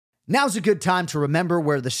Now's a good time to remember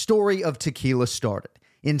where the story of tequila started.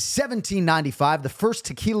 In 1795, the first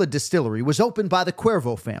tequila distillery was opened by the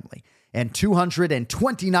Cuervo family, and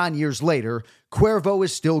 229 years later, Cuervo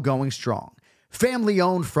is still going strong.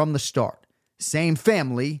 Family-owned from the start. Same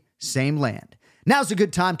family, same land. Now's a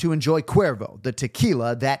good time to enjoy Cuervo, the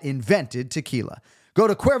tequila that invented tequila. Go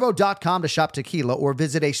to Cuervo.com to shop tequila or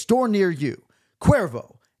visit a store near you.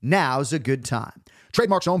 Cuervo, now's a good time.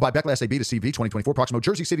 Trademarks owned by Beckley SAB to CV 2024, Proximo,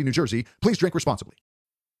 Jersey City, New Jersey. Please drink responsibly.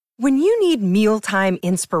 When you need mealtime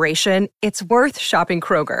inspiration, it's worth shopping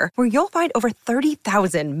Kroger, where you'll find over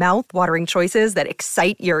 30,000 mouth-watering choices that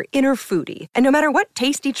excite your inner foodie. And no matter what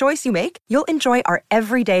tasty choice you make, you'll enjoy our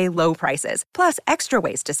everyday low prices, plus extra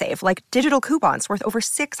ways to save, like digital coupons worth over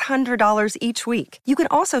 $600 each week. You can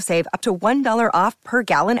also save up to $1 off per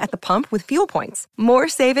gallon at the pump with fuel points. More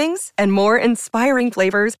savings and more inspiring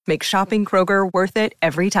flavors make shopping Kroger worth it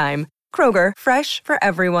every time. Kroger, fresh for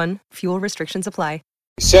everyone. Fuel restrictions apply.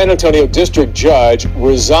 San Antonio district judge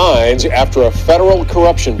resigns after a federal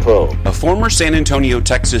corruption probe. A former San Antonio,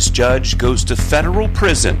 Texas judge goes to federal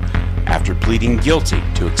prison after pleading guilty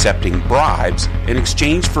to accepting bribes in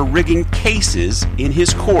exchange for rigging cases in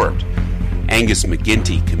his court. Angus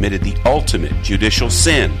McGinty committed the ultimate judicial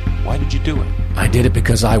sin. Why did you do it? I did it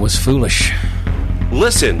because I was foolish.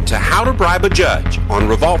 Listen to How to Bribe a Judge on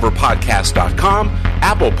RevolverPodcast.com,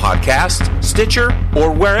 Apple Podcasts, Stitcher,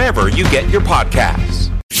 or wherever you get your podcasts.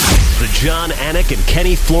 The John Anik and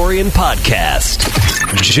Kenny Florian Podcast.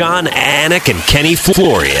 John Anik and Kenny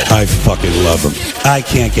Florian. I fucking love them. I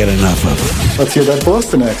can't get enough of them. Let's hear that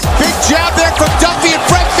Boston next. Big jab there from Duffy, and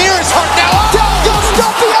Frank Mir is hurt now. Down goes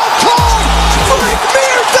Duffy, out cold. Frank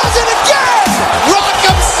Mir does it again.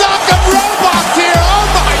 Rock'em sock'em robots here. Oh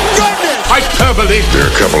my goodness. Hyperbole. They're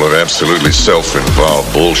a couple of absolutely self-involved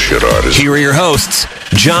bullshit artists. Here are your hosts,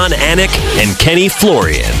 John Anik and Kenny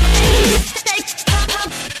Florian.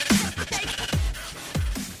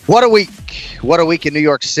 What a week. What a week in New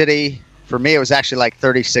York City. For me, it was actually like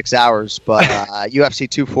 36 hours, but UFC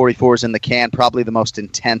 244 is in the can. Probably the most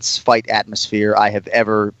intense fight atmosphere I have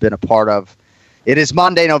ever been a part of. It is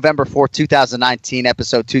Monday, November 4th, 2019,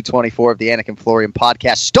 episode 224 of the Anik and Florian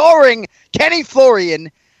podcast, starring Kenny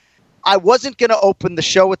Florian. I wasn't going to open the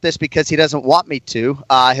show with this because he doesn't want me to.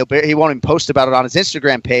 He won't even post about it on his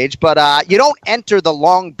Instagram page. But you don't enter the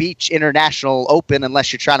Long Beach International Open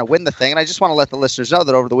unless you're trying to win the thing. And I just want to let the listeners know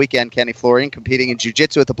that over the weekend, Kenny Florian competing in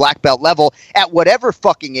jiu-jitsu at the black belt level at whatever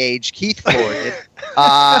fucking age Keith Florian.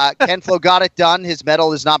 Ken Flo got it done. His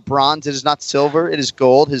medal is not bronze. It is not silver. It is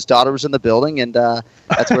gold. His daughter was in the building. And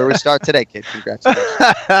that's where we start today, kid. Congratulations.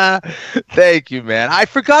 Thank you, man. I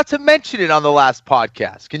forgot to mention it on the last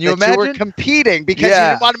podcast. Can you imagine? You were competing because you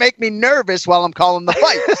didn't want to make me nervous while I'm calling the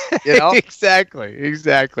fights. You know?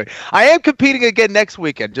 Exactly. I am competing again next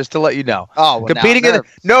weekend, just to let you know. Oh, well, competing in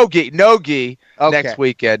no gi next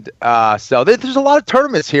weekend. So there's a lot of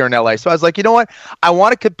tournaments here in LA. So I was like, you know what? I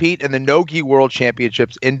want to compete in the no gi World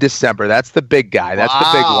Championships in December. That's the big guy. That's the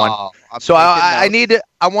big one. So I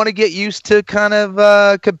want to get used to kind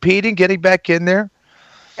of competing, getting back in there.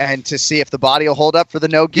 And to see if the body will hold up for the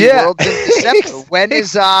no-gi Worlds in December. When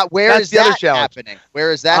is where is that happening?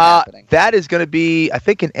 Where is that happening? That is going to be, I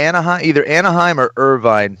think, in Anaheim, either Anaheim or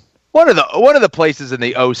Irvine. One of the places in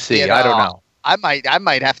the OC. I don't know. I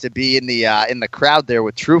might have to be in the crowd there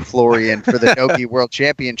with True Florian for the no-gi World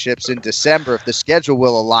Championships in December if the schedule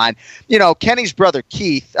will align. You know, Kenny's brother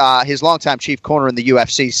Keith, his longtime chief corner in the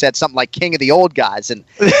UFC, said something like "King of the old guys," and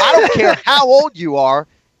I don't care how old you are.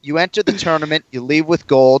 You enter the tournament, you leave with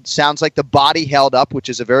gold. Sounds like the body held up, which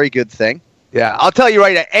is a very good thing. Yeah, I'll tell you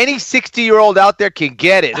right now, any 60-year-old out there can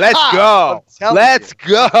get it. Let's go. Let's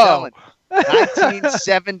go.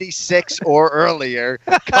 1976 or earlier.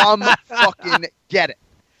 Come fucking get it.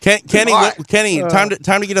 Kenny, time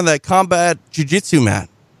to get on that combat jiu-jitsu mat.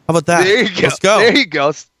 How about that? There you go. Let's go. There you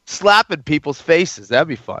go. Slapping people's faces. That'd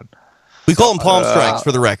be fun. We call them palm strikes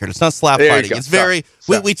for the record. It's not slap fighting. It's very.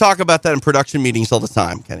 We talk about that in production meetings all the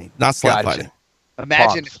time, Kenny. Not slap fighting.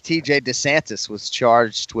 Imagine if TJ DeSantis was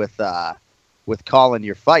charged with calling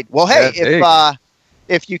your fight. Well, hey,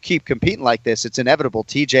 if you keep competing like this, it's inevitable.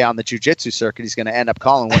 TJ on the jiu-jitsu circuit, he's going to end up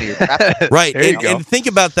calling one of your draft. Right. And think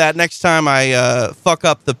about that next time I fuck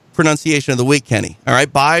up the pronunciation of the week, Kenny. All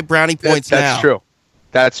right, buy brownie points now. That's true.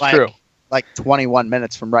 That's true. Like 21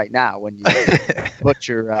 minutes from right now when you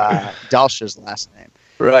butcher Dalsha's last name.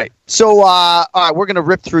 Right. So, all right, we're going to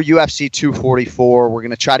rip through UFC 244. We're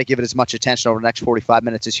going to try to give it as much attention over the next 45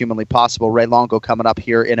 minutes as humanly possible. Ray Longo coming up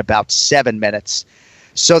here in about 7 minutes.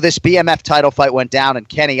 So this BMF title fight went down, and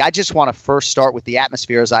Kenny, I just want to first start with the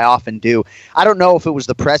atmosphere, as I often do. I don't know if it was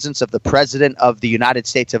the presence of the President of the United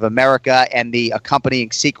States of America and the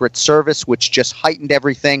accompanying Secret Service, which just heightened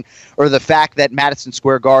everything, or the fact that Madison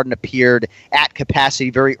Square Garden appeared at capacity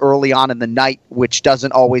very early on in the night, which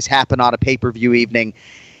doesn't always happen on a pay-per-view evening.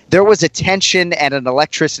 There was a tension and an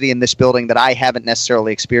electricity in this building that I haven't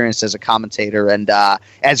necessarily experienced as a commentator. And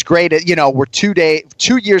as great as, we're 2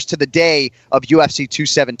 years to the day of UFC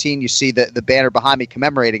 217. You see the banner behind me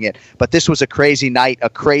commemorating it. But this was a crazy night, a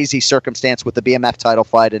crazy circumstance with the BMF title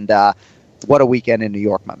fight. And what a weekend in New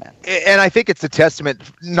York, my man. And I think it's a testament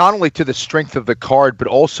not only to the strength of the card, but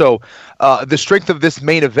also the strength of this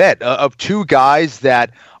main event of two guys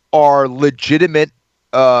that are legitimate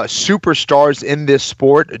superstars in this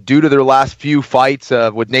sport due to their last few fights.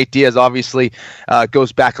 With Nate Diaz, obviously,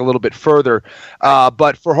 goes back a little bit further.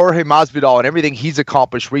 But for Jorge Masvidal and everything he's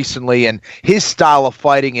accomplished recently, and his style of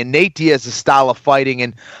fighting, and Nate Diaz's style of fighting,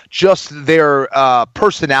 and just their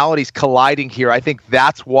personalities colliding here, I think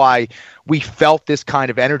that's why we felt this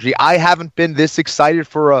kind of energy. I haven't been this excited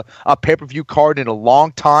for a pay-per-view card in a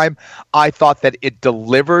long time. I thought that it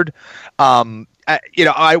delivered.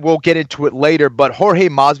 I will get into it later, but Jorge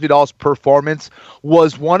Masvidal's performance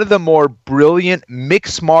was one of the more brilliant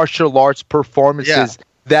mixed martial arts performances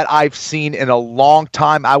that I've seen in a long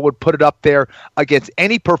time. I would put it up there against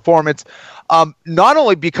any performance, not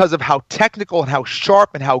only because of how technical and how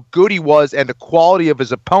sharp and how good he was and the quality of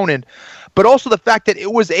his opponent, but also the fact that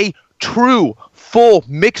it was a true, full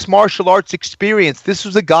mixed martial arts experience. This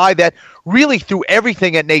was a guy that really threw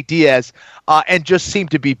everything at Nate Diaz and just seemed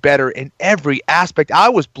to be better in every aspect. I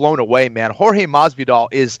was blown away, man. Jorge Masvidal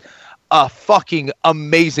is a fucking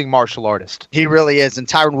amazing martial artist. He really is. And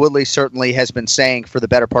Tyron Woodley certainly has been saying for the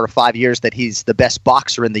better part of 5 years that he's the best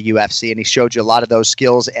boxer in the UFC, and he showed you a lot of those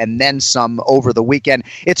skills and then some over the weekend.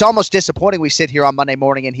 It's almost disappointing we sit here on Monday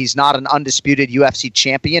morning and he's not an undisputed UFC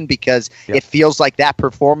champion, because it feels like that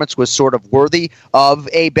performance was sort of worthy of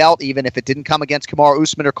a belt, even if it didn't come against Kamaru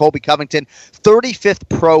Usman or Colby Covington. 35th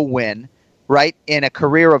pro win, right, in a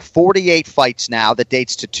career of 48 fights now that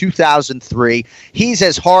dates to 2003. He's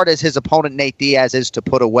as hard as his opponent Nate Diaz is to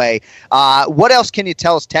put away. What else can you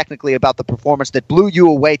tell us technically about the performance that blew you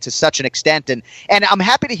away to such an extent? And I'm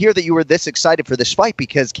happy to hear that you were this excited for this fight,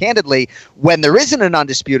 because candidly, when there isn't an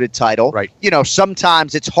undisputed title,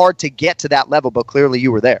 sometimes it's hard to get to that level, but clearly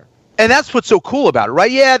you were there. And that's what's so cool about it, right?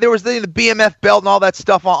 Yeah, there was the BMF belt and all that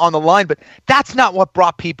stuff on the line, but that's not what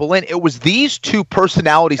brought people in. It was these two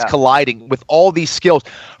personalities colliding with all these skills.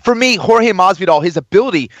 For me, Jorge Masvidal, his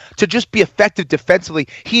ability to just be effective defensively,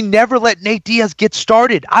 he never let Nate Diaz get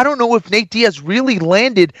started. I don't know if Nate Diaz really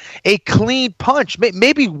landed a clean punch.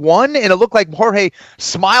 Maybe one, and it looked like Jorge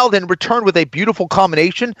smiled and returned with a beautiful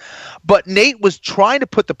combination, but Nate was trying to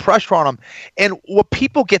put the pressure on him. And what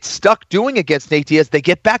people get stuck doing against Nate Diaz, they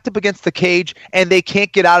get backed up against the cage and they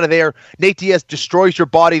can't get out of there. Nate Diaz destroys your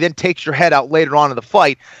body, then takes your head out later on in the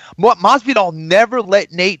fight. Masvidal never let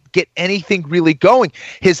Nate get anything really going.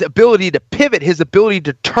 His ability to pivot, his ability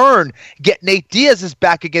to turn, get Nate Diaz's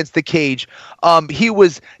back against the cage. He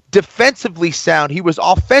was defensively sound. He was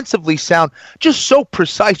offensively sound, just so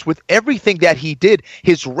precise with everything that he did.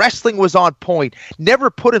 His wrestling was on point, never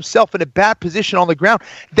put himself in a bad position on the ground.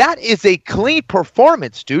 That is a clean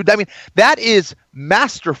performance, dude. I mean, that is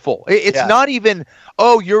masterful. It's not even,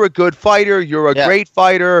 oh, you're a good fighter, you're a great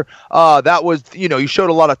fighter. That was, you showed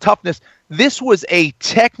a lot of toughness. This was a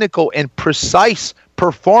technical and precise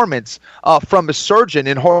performance from a surgeon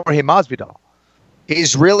in Jorge Masvidal.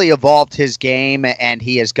 He's really evolved his game, and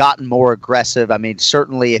he has gotten more aggressive. I mean,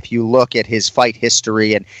 certainly if you look at his fight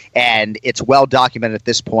history, and it's well documented at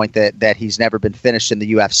this point that he's never been finished in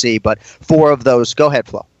the UFC, but 4 of those, go ahead,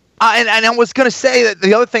 Flo. And I was going to say that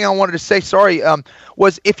the other thing I wanted to say,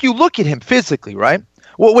 was if you look at him physically, right?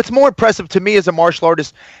 Well, what's more impressive to me as a martial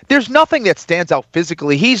artist, there's nothing that stands out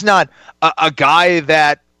physically. He's not a guy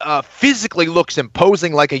that physically looks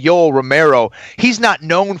imposing like a Yoel Romero. He's not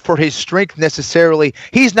known for his strength necessarily.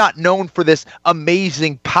 He's not known for this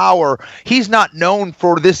amazing power. He's not known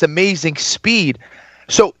for this amazing speed.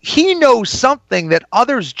 So he knows something that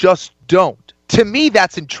others just don't. To me,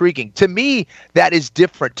 that's intriguing. To me, that is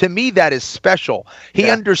different. To me, that is special. He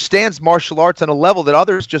understands martial arts on a level that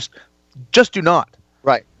others just do not.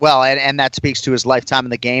 Right. Well, and that speaks to his lifetime in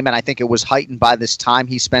the game, and I think it was heightened by this time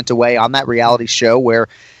he spent away on that reality show where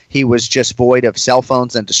he was just void of cell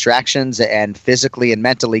phones and distractions, and physically and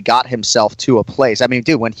mentally got himself to a place. I mean,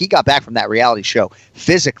 dude, when he got back from that reality show,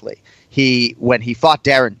 physically, when he fought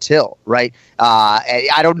Darren Till, right?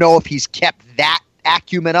 I don't know if he's kept that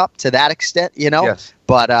acumen up to that extent, Yes.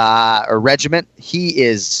 But a regiment, he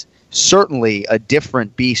is certainly a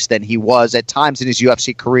different beast than he was at times in his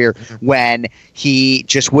UFC career when he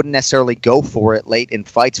just wouldn't necessarily go for it late in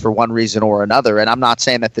fights for one reason or another. And I'm not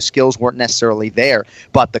saying that the skills weren't necessarily there,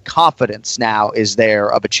 but the confidence now is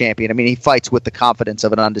there of a champion. I mean, he fights with the confidence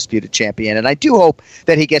of an undisputed champion. And I do hope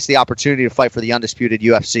that he gets the opportunity to fight for the undisputed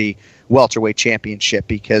UFC welterweight championship,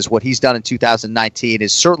 because what he's done in 2019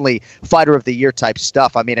 is certainly fighter of the year type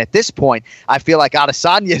stuff. I mean, at this point, I feel like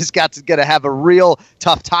Adesanya is going to have a real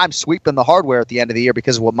tough time sweeping the hardware at the end of the year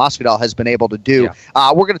because of what Masvidal has been able to do.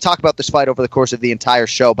 Yeah. We're going to talk about this fight over the course of the entire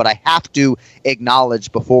show, but I have to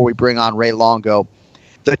acknowledge before we bring on Ray Longo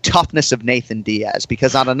the toughness of Nathan Diaz,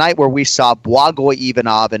 because on a night where we saw Blagoy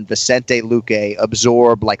Ivanov and Vicente Luque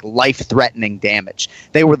absorb like life-threatening damage,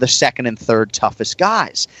 they were the second and third toughest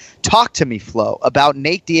guys. Talk to me, Flo, about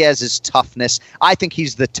Nate Diaz's toughness. I think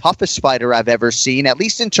he's the toughest fighter I've ever seen, at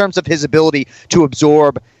least in terms of his ability to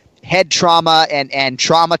absorb head trauma and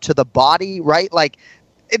trauma to the body, right? Like,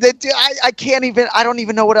 I don't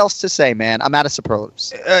even know what else to say, man. I'm out of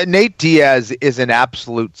superlatives. Nate Diaz is an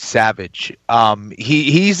absolute savage.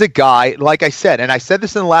 He's a guy, like I said, and I said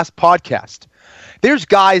this in the last podcast, there's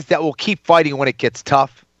guys that will keep fighting when it gets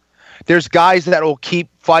tough. There's guys that will keep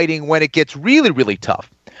fighting when it gets really, really tough.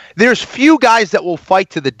 There's few guys that will fight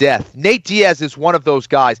to the death. Nate Diaz is one of those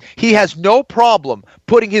guys. He has no problem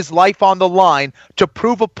putting his life on the line to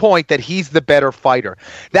prove a point that he's the better fighter.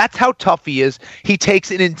 That's how tough he is. He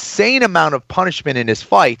takes an insane amount of punishment in his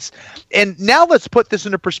fights. And now let's put this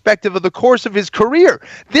into perspective of the course of his career.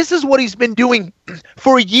 This is what he's been doing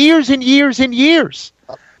for years and years and years.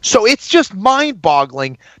 So it's just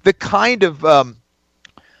mind-boggling the kind of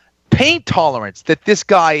pain tolerance that this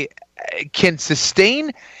guy can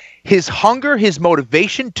sustain. His hunger, his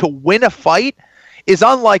motivation to win a fight is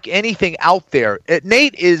unlike anything out there.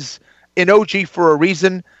 Nate is an OG for a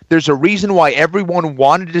reason. There's a reason why everyone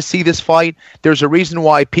wanted to see this fight. There's a reason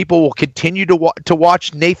why people will continue to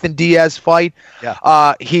watch Nathan Diaz fight.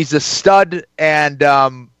 Yeah. He's a stud, and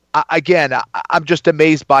again, I'm just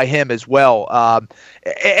amazed by him as well.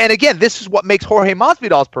 And again, this is what makes Jorge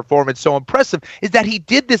Masvidal's performance so impressive, is that he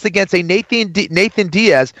did this against a Nathan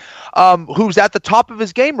Diaz who's at the top of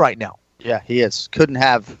his game right now. Yeah, he is. Couldn't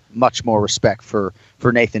have much more respect for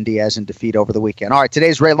Nathan Diaz in defeat over the weekend. All right,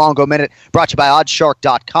 today's Ray Longo Minute brought to you by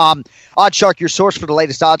OddsShark.com. OddsShark, your source for the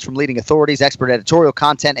latest odds from leading authorities, expert editorial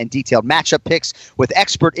content, and detailed matchup picks with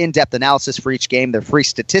expert in-depth analysis for each game. Their free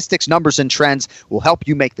statistics, numbers, and trends will help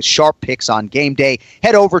you make the sharp picks on game day.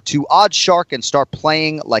 Head over to OddsShark and start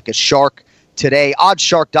playing like a shark today.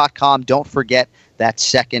 OddsShark.com. Don't forget that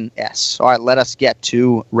second S. All right, let us get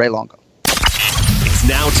to Ray Longo. It's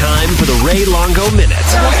now time for the Ray Longo Minute.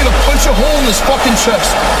 I want you to punch a hole in his fucking chest.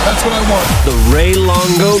 That's what I want. The Ray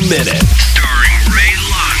Longo Minute. Starring Ray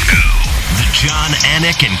Longo. The John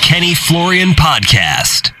Anik and Kenny Florian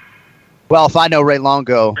podcast. Well, if I know Ray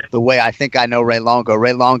Longo the way I think I know Ray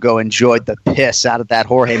Longo enjoyed the piss out of that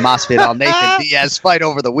Jorge Masvidal Nathan Diaz fight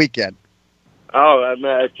over the weekend. Oh, I mean,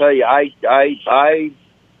 I tell you, I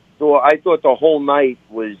thought the whole night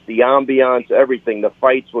was the ambiance, everything. The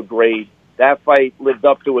fights were great. That fight lived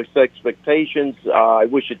up to its expectations. I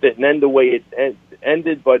wish it didn't end the way it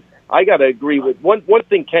ended, but I got to agree with one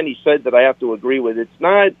thing Kenny said that I have to agree with. It's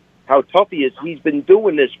not how tough he is. He's been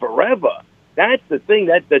doing this forever. That's the thing,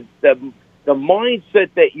 that the mindset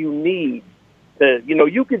that you need.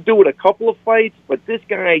 You could do it a couple of fights, but this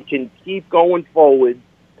guy can keep going forward,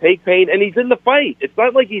 take pain, and he's in the fight. It's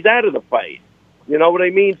not like he's out of the fight. You know what I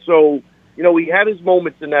mean? So, he had his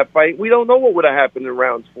moments in that fight. We don't know what would have happened in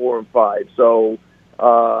rounds 4 and 5. So,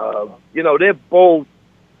 they're both,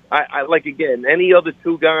 again, any other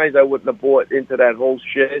two guys, I wouldn't have bought into that whole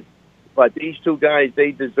shit. But these two guys,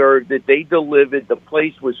 they deserved it. They delivered. The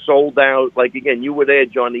place was sold out. Like, again, you were there,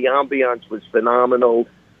 John. The ambiance was phenomenal.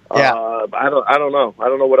 Yeah. I don't know. I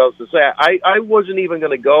don't know what else to say. I wasn't even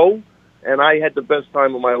going to go, and I had the best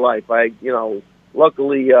time of my life.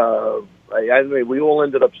 Luckily, we all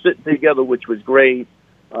ended up sitting together, which was great,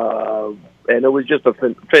 and it was just a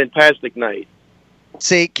fantastic night.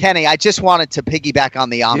 See, Kenny, I just wanted to piggyback on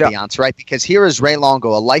the ambiance, right? Because here is Ray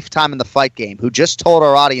Longo, a lifetime in the fight game, who just told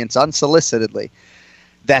our audience unsolicitedly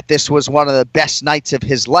that this was one of the best nights of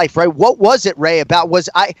his life, right? What was it, Ray, about?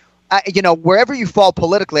 Wherever you fall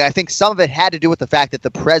politically, I think some of it had to do with the fact that the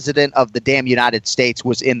president of the damn United States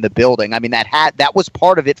was in the building. I mean, that was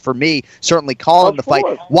part of it for me, certainly calling the fight.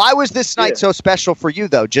 Why was this night so special for you,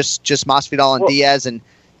 though? Just Masvidal and Diaz and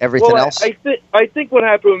everything else? I think what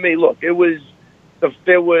happened with me, look, it was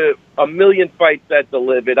there were a million fights that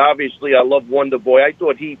delivered. Obviously, I love Wonder Boy. I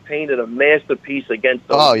thought he painted a masterpiece against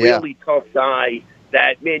a really tough guy.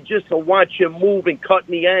 That, man, just to watch him move and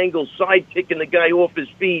cutting the angles, side kicking the guy off his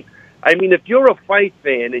feet. I mean, if you're a fight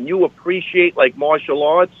fan and you appreciate, like, martial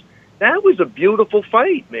arts, that was a beautiful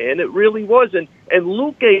fight, man. It really was. And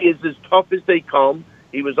Luque is as tough as they come.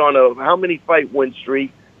 He was on a how-many-fight win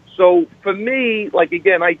streak. So, for me, like,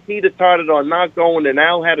 again, I teeter-totted on not going, and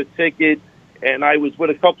Al had a ticket, and I was with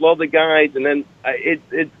a couple other guys, and then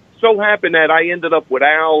it so happened that I ended up with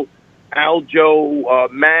Al, Joe,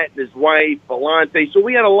 Matt, and his wife, Valente. So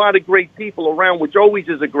we had a lot of great people around, which always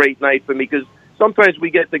is a great night for me, because sometimes we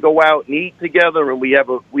get to go out and eat together, and we have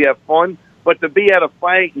fun. But to be at a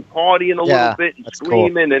fight and partying a little bit and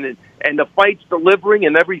screaming, cool. and the fight's delivering,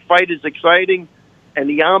 and every fight is exciting, and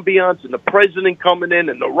the ambiance, and the president coming in,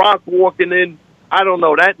 and The Rock walking in, I don't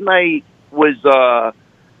know. That night was,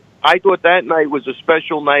 I thought that night was a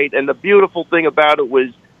special night, and the beautiful thing about it was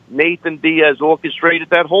Nathan Diaz orchestrated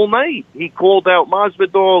that whole night. He called out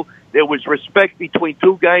Masvidal. There was respect between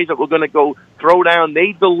two guys that were going to go throw down.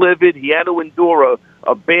 They delivered. He had to endure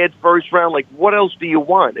a bad first round. Like, what else do you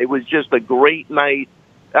want? It was just a great night.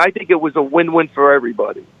 I think it was a win-win for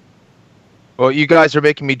everybody. Well, you guys are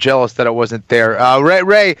making me jealous that I wasn't there.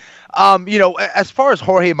 Ray, as far as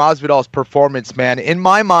Jorge Masvidal's performance, man, in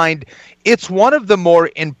my mind, it's one of the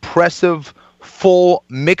more impressive full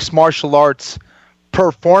mixed martial arts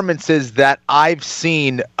performances that I've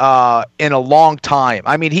seen in a long time.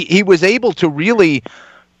 I mean, he was able to really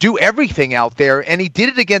do everything out there, and he did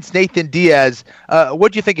it against Nathan Diaz.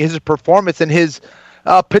 What do you think of his performance and his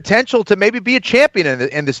potential to maybe be a champion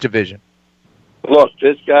in this division? Look,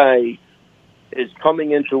 this guy is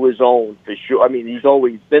coming into his own for sure. I mean, he's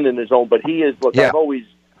always been in his own, but he is. Look, I've always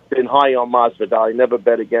been high on Masvidal. I never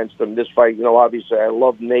bet against him. This fight, obviously, I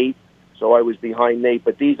love Nate. So I was behind Nate.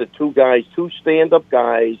 But these are two stand-up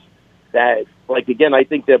guys that, like, again, I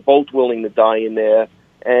think they're both willing to die in there.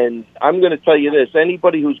 And I'm going to tell you this.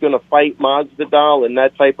 Anybody who's going to fight Masvidal in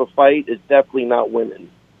that type of fight is definitely not winning.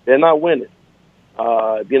 They're not winning.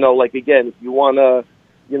 Like, again, if you want to,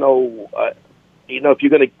 if you're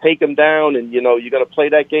going to take him down and, you're going to play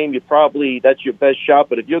that game, that's your best shot.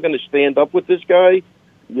 But if you're going to stand up with this guy,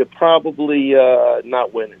 you're probably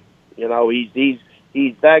not winning.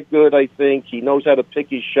 He's that good, I think. He knows how to pick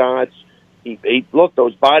his shots. Look,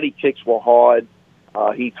 those body kicks were hard.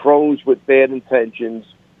 He throws with bad intentions.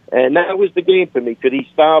 And that was the game for me. Could he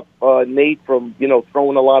stop Nate from,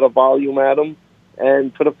 throwing a lot of volume at him?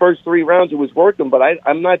 And for the first 3 rounds, it was working. But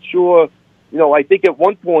I'm not sure. I think at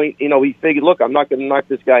one point, he figured, look, I'm not going to knock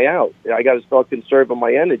this guy out. I got to start conserving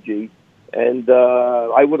my energy. And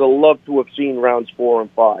I would have loved to have seen rounds 4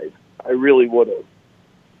 and 5. I really would have.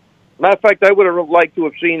 Matter of fact, I would have liked to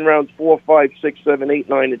have seen rounds 4, 5, 6, 7, 8,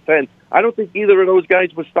 9, and 10. I don't think either of those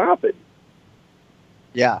guys were stopping.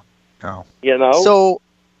 Yeah. No.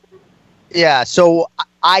 So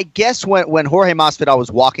I guess when Jorge Masvidal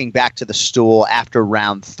was walking back to the stool after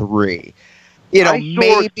round 3, I saw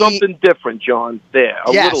maybe something different, John. There,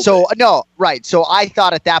 So I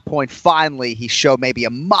thought at that point, finally, he showed maybe a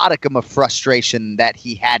modicum of frustration that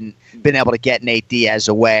he hadn't been able to get Nate Diaz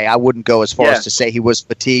away. I wouldn't go as far as to say he was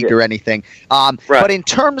fatigued or anything. But in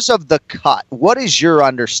terms of the cut, what is your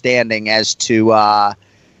understanding as to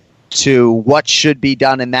what should be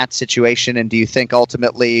done in that situation? And do you think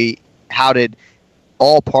ultimately, how did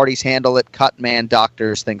all parties handle it? Cut man,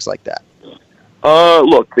 doctors, things like that.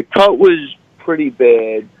 Look, the cut was pretty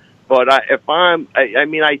bad, but I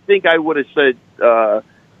think I would have said to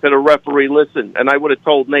the referee, listen, and I would have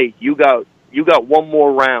told Nate, you got one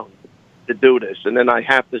more round to do this, and then I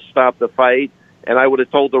have to stop the fight. And I would have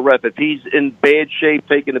told the ref, if he's in bad shape,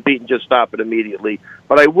 taking the beat and just stop it immediately.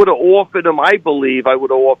 But I would have offered him,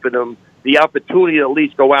 the opportunity to at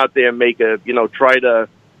least go out there and make try to,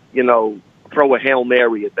 throw a Hail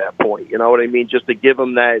Mary at that point. You know what I mean? Just to give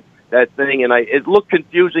him that thing. And it looked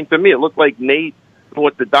confusing to me. It looked like Nate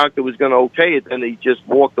thought the doctor was going to okay it, and he just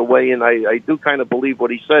walked away. And I do kind of believe what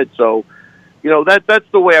he said. So, that's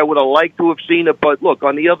the way I would have liked to have seen it. But look,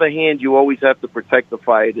 on the other hand, you always have to protect the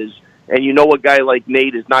fighters. And a guy like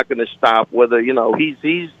Nate is not going to stop. Whether he's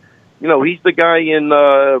the guy in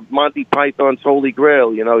Monty Python's Holy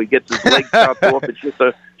Grail. He gets his leg chopped off. It's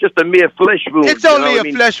just a mere flesh wound. It's only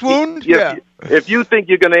a flesh wound. If you think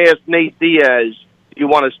you're going to ask Nate Diaz, you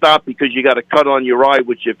want to stop because you got a cut on your eye,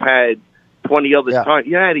 which you've had 20 other times,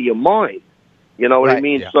 you're out of your mind. You know what I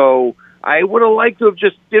mean? Yeah. So I would have liked to have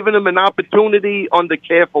just given him an opportunity under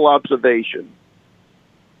careful observation.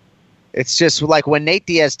 It's just like when Nate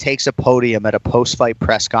Diaz takes a podium at a post-fight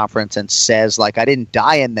press conference and says, like, I didn't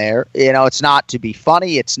die in there. It's not to be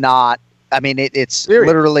funny. It's not. I mean, it's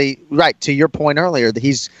literally right to your point earlier that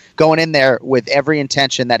he's going in there with every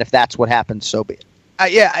intention that if that's what happens, so be it.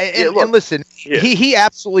 And listen, he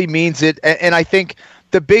absolutely means it. And I think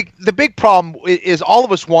the big problem is all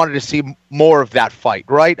of us wanted to see more of that fight,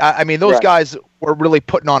 right? I mean, those guys were really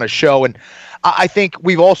putting on a show, and I think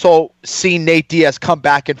we've also seen Nate Diaz come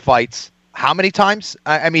back in fights. How many times?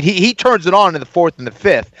 I mean, he turns it on in the fourth and the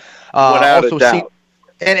fifth. Without a doubt.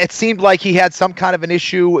 And it seemed like he had some kind of an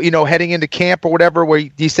issue, heading into camp or whatever, where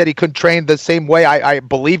he said he couldn't train the same way. I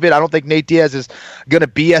believe it. I don't think Nate Diaz is going to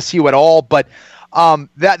BS you at all, but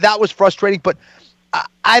that was frustrating. But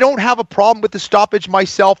I don't have a problem with the stoppage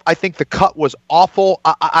myself. I think the cut was awful.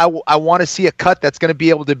 I want to see a cut that's going to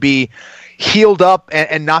be able to be healed up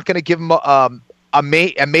and not going to give him a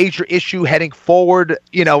major issue heading forward.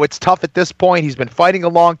 It's tough at this point. He's been fighting a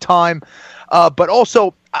long time. But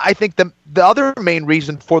also, I think the other main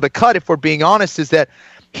reason for the cut, if we're being honest, is that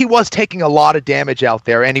he was taking a lot of damage out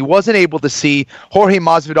there, and he wasn't able to see. Jorge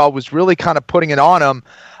Masvidal was really kind of putting it on him,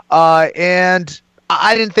 and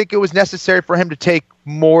I didn't think it was necessary for him to take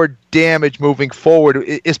more damage moving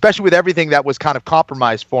forward, especially with everything that was kind of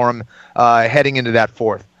compromised for him heading into that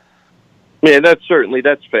fourth. Yeah, that's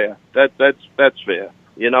fair. That's fair.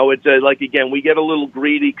 It's like, again, we get a little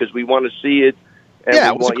greedy because we want to see it.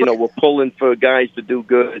 And we're pulling for guys to do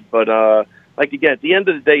good, but again, at the end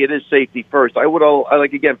of the day, it is safety first. I would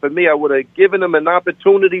for me, I would have given him an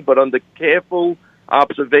opportunity, but under careful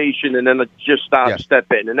observation, and then just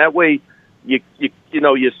step in, and that way, you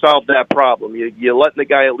solve that problem. You're letting the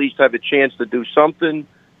guy at least have a chance to do something,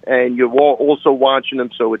 and you're also watching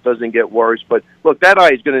him so it doesn't get worse. But look, that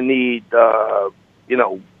eye is going to need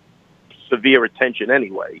severe attention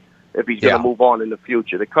anyway, if he's going to move on in the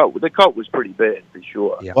future. The cut was pretty bad, for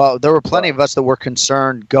sure. Yeah. Well, there were plenty of us that were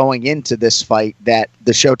concerned going into this fight that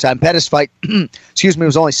the Showtime Pettis fight,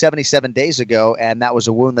 was only 77 days ago, and that was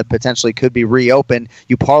a wound that potentially could be reopened.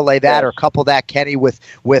 You parlay that or couple that, Kenny, with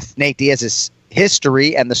Nate Diaz's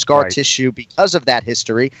history and the scar tissue because of that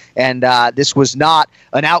history, and this was not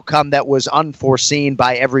an outcome that was unforeseen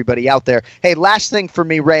by everybody out there. Hey, last thing for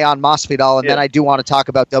me, Ray, on Masvidal, and then I do want to talk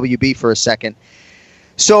about WB for a second.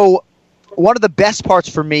 So one of the best parts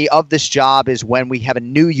for me of this job is when we have a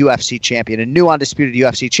new UFC champion, a new undisputed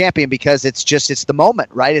UFC champion, because it's the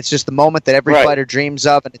moment, right? It's just the moment that every fighter dreams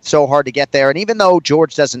of, and it's so hard to get there. And even though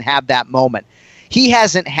George doesn't have that moment, he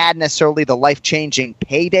hasn't had necessarily the life-changing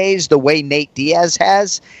paydays the way Nate Diaz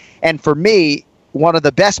has. And for me, one of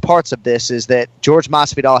the best parts of this is that George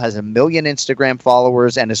Masvidal has 1 million Instagram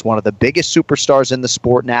followers and is one of the biggest superstars in the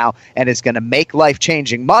sport now, and is going to make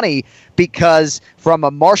life-changing money because from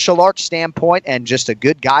a martial arts standpoint and just a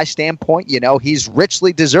good guy standpoint, he's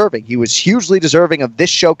richly deserving. He was hugely deserving of this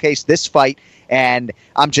showcase, this fight, and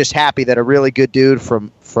I'm just happy that a really good dude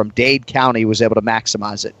from Dade County was able to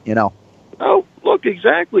maximize it, Oh, look,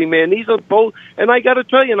 exactly, man. These are both, and I got to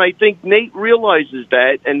tell you, and I think Nate realizes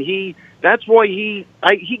that, and that's why he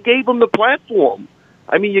gave him the platform.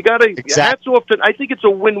 I mean, you got to hats off to. I think it's a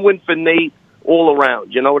win-win for Nate all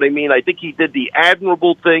around. You know what I mean? I think he did the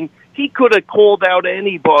admirable thing. He could have called out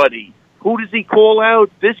anybody. Who does he call out?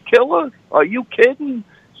 This killer? Are you kidding?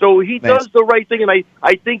 So he does the right thing, and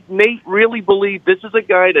I think Nate really believed this is a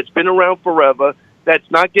guy that's been around forever,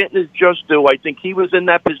 that's not getting his just due. I think he was in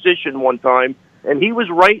that position one time, and he was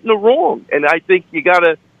right in the wrong. And I think you got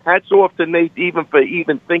to hats off to Nate even for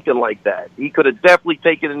even thinking like that. He could have definitely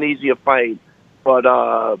taken an easier fight, but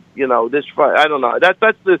this fight, I don't know.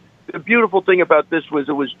 That's the beautiful thing about this was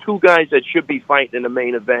it was two guys that should be fighting in the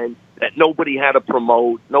main event that nobody had to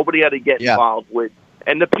promote, nobody had to get involved with,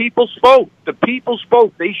 and the people spoke. The people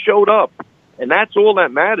spoke. They showed up, and that's all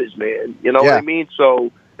that matters, man. You know what I mean?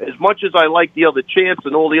 So as much as I like the other champs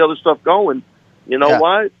and all the other stuff going, you know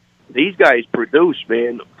what? These guys produced,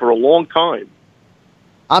 man, for a long time.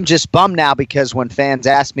 I'm just bummed now because when fans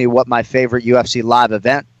ask me what my favorite UFC live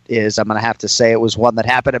event is, I'm going to have to say it was one that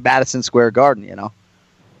happened at Madison Square Garden,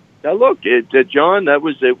 Now, look, John,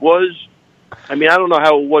 it was. I mean, I don't know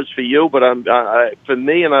how it was for you, but for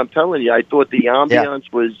me, and I'm telling you, I thought the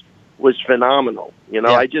ambiance was phenomenal.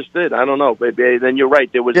 I just did. I don't know, baby. Then you're right.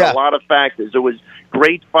 There was a lot of factors. There was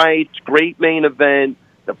great fights, great main event,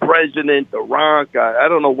 the president, The Rock. I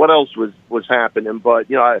don't know what else was happening, but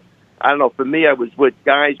I don't know. For me, I was with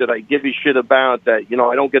guys that I give a shit about that,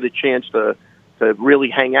 I don't get a chance to really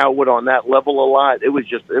hang out with on that level a lot. It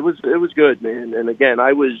was good, man. And again,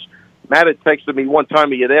 Matt had texted me one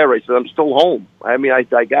time, "Are you there?" I said, "I'm still home." I mean,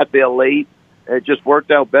 I got there late. And it just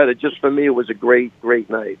worked out better. Just for me, it was a great, great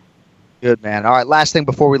night. Good, man. All right, last thing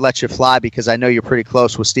before we let you fly, because I know you're pretty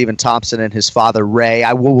close with Stephen Thompson and his father, Ray.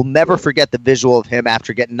 I will never forget the visual of him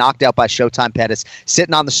after getting knocked out by Showtime Pettis,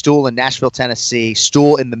 sitting on the stool in Nashville, Tennessee,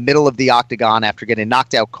 stool in the middle of the octagon after getting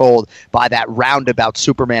knocked out cold by that roundabout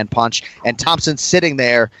Superman punch, and Thompson sitting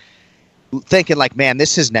there thinking like, man,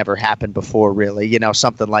 this has never happened before, really,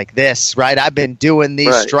 something like this, right? I've been doing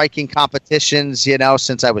these striking competitions,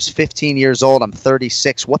 since I was 15 years old. I'm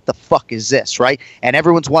 36. What the fuck is this, right? And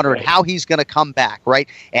everyone's wondering how he's going to come back, right?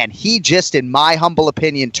 And he just, in my humble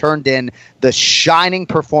opinion, turned in the shining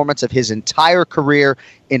performance of his entire career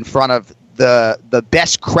in front of the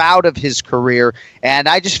best crowd of his career. And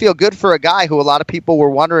I just feel good for a guy who a lot of people were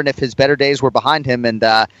wondering if his better days were behind him, and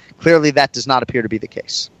clearly that does not appear to be the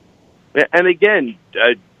case. And again,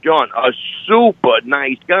 John, a super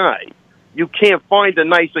nice guy. You can't find a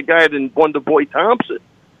nicer guy than Wonderboy Thompson.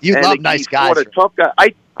 You love nice guys. What a tough guy.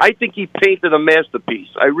 I think he painted a masterpiece.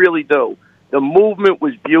 I really do. The movement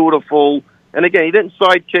was beautiful. And again, he didn't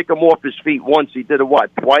sidekick him off his feet once. He did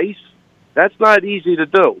it, twice? That's not easy to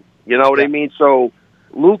do. You know what I mean? So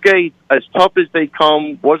Luque, as tough as they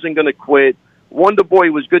come, wasn't going to quit.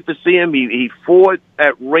 Wonderboy was good to see him. He fought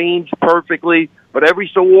at range perfectly. But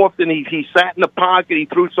every so often, he sat in the pocket. He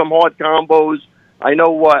threw some hard combos. I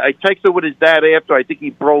know I texted with his dad after. I think he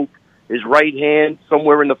broke his right hand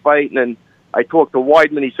somewhere in the fight. And then I talked to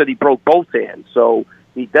Weidman. He said he broke both hands. So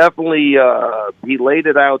he definitely he laid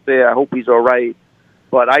it out there. I hope he's all right.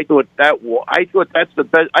 But I thought that's the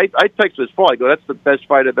best. I texted his father. I go, that's the best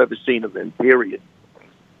fight I've ever seen him in, period.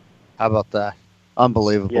 How about that?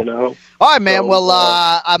 Unbelievable. All right, man. So,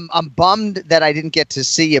 I'm bummed that I didn't get to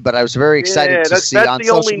see you, but I was very excited to see on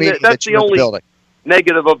social media that you were in the building.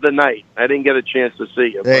 Negative of the night. I didn't get a chance to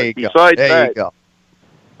see you. There you go. Besides there you go.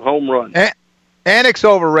 Home run. Anik's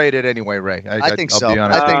overrated anyway, Ray. I think so.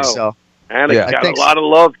 I think so. Anik got a lot of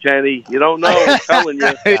love, Kenny. You don't know. I'm telling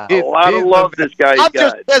you. A lot of love this guy's got. I'm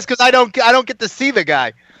just pissed because I don't get to see the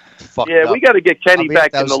guy. We got to get Kenny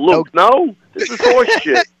back in the loop. No? This is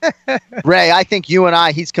horseshit. Ray, I think you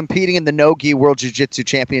and he's competing in the No-Gi World Jiu-Jitsu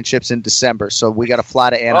Championships in December, so we got to fly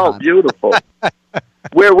to Anaheim. Oh, beautiful.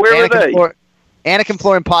 Where are they? Anik and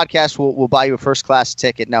Florian Podcast will buy you a first-class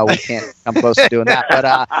ticket. No, we can't come close to doing that.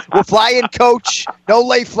 But we'll fly in, coach. No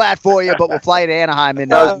lay flat for you, but we'll fly to Anaheim in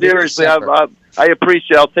seriously, I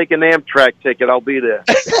appreciate it. I'll take an Amtrak ticket. I'll be there.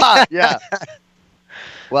 Yeah.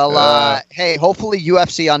 Well, hey, hopefully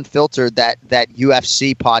UFC Unfiltered, that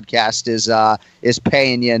UFC podcast is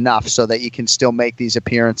paying you enough so that you can still make these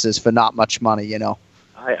appearances for not much money,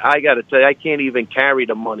 I got to tell you, I can't even carry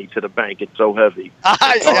the money to the bank. It's so heavy.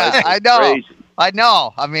 I know. Crazy. I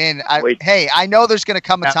know. I mean, I know there's going to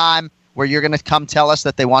come a time where you're going to come tell us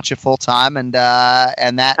that they want you full time, and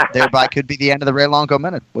that thereby could be the end of the Ray Longo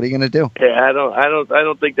minute. What are you going to do? Yeah, I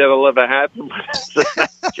don't think that'll ever happen.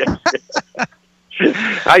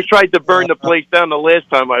 I tried to burn the place down the last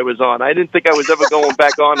time I was on. I didn't think I was ever going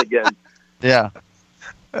back on again. Yeah.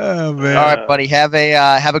 Oh, man. All right, buddy. Have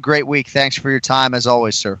a great week. Thanks for your time, as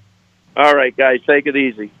always, sir. All right, guys. Take it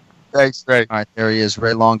easy. Thanks, Ray. All right, there he is,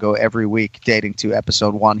 Ray Longo, every week, dating to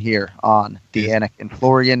episode 1 here on the Anik and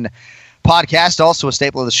Florian podcast. Also a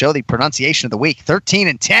staple of the show, the pronunciation of the week.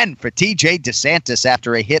 13-10 for TJ DeSantis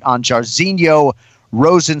after a hit on Jairzinho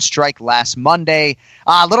Rosenstrike last Monday.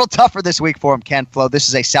 A little tougher this week for him, Ken Flo. This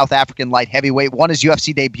is a South African light heavyweight. Won his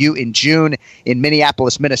UFC debut in June in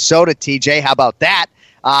Minneapolis, Minnesota. TJ, how about that?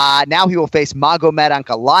 Now he will face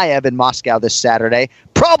Magomedsharipov in Moscow this Saturday.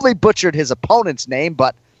 Probably butchered his opponent's name,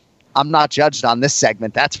 but I'm not judged on this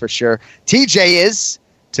segment, that's for sure. TJ is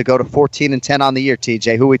to go to 14-10 on the year,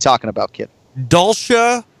 TJ. Who are we talking about, kid?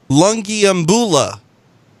 Dalsha Lungiambula.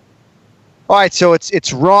 All right, so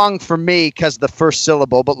it's wrong for me because of the first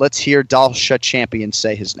syllable, but let's hear Dalsha champion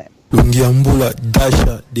say his name. Lungiambula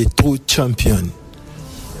Dasha, the true champion.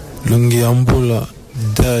 Lungiambula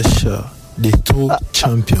Dasha, the true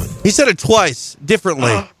champion. He said it twice,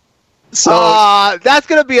 differently. So that's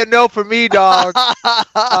going to be a no for me, dog.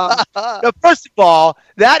 First of all,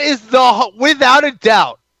 that is without a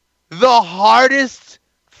doubt, the hardest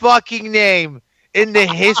fucking name in the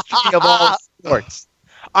history of all sports.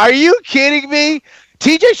 Are you kidding me?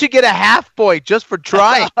 TJ should get a half point just for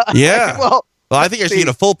trying. Yeah. Well, I think I should get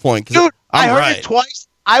a full point. Dude, I heard it twice.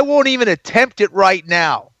 I won't even attempt it right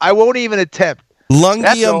now. I won't even attempt.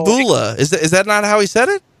 Lungiambula. Is that not how he said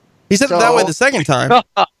it? He said it that way the second time.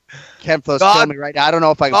 Ken Flo's killing me right now. I don't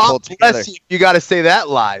know if I can pull it together. You got to say that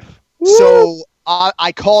live. So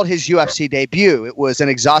I called his UFC debut. It was an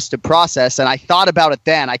exhaustive process, and I thought about it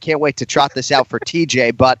then. I can't wait to trot this out for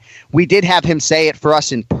TJ, but we did have him say it for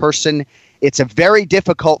us in person. It's a very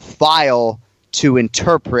difficult file to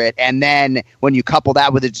interpret. And then when you couple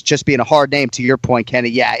that with it just being a hard name, to your point, Kenny,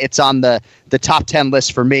 yeah, it's on the top 10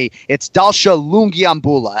 list for me. It's Dalsha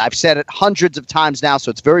Lungiambula. I've said it hundreds of times now, so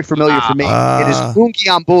it's very familiar for me. It is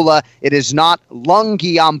Lungiambula. It is not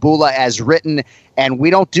Lungiambula as written. And we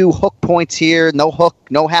don't do hook points here. No hook,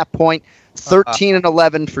 no half point.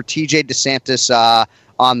 13-11 for TJ DeSantis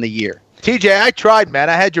on the year. TJ, I tried,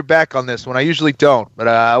 man. I had your back on this one. I usually don't, but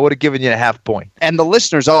I would have given you a half point. And the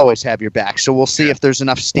listeners always have your back, so we'll see if there's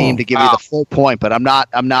enough steam to give you the full point. But I'm not.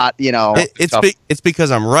 It's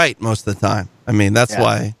because I'm right most of the time. I mean, that's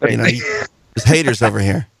why. There's haters over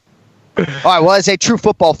here. All right. Well, as a true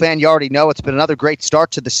football fan, you already know it's been another great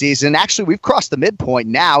start to the season. Actually, we've crossed the midpoint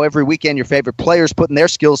now. Every weekend, your favorite players putting their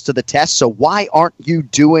skills to the test. So why aren't you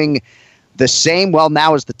doing the same? Well,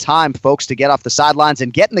 now is the time, folks, to get off the sidelines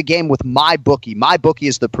and get in the game with MyBookie. MyBookie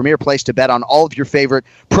is the premier place to bet on all of your favorite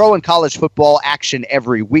pro and college football action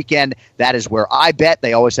every weekend. That is where I bet.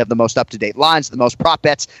 They always have the most up-to-date lines, the most prop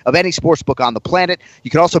bets of any sports book on the planet. You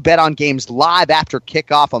can also bet on games live after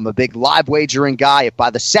kickoff. I'm a big live wagering guy. If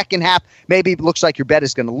by the second half, maybe it looks like your bet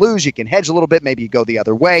is going to lose, you can hedge a little bit. Maybe you go the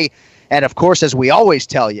other way. And, of course, as we always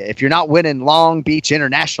tell you, if you're not winning Long Beach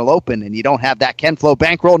International Open and you don't have that Ken Flo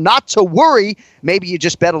bankroll, not to worry. Maybe you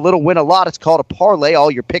just bet a little, win a lot. It's called a parlay.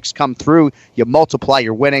 All your picks come through. You multiply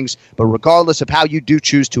your winnings. But regardless of how you do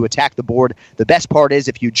choose to attack the board, the best part is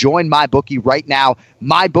if you join MyBookie right now,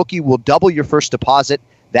 MyBookie will double your first deposit.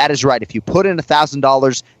 That is right. If you put in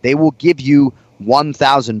 $1,000, they will give you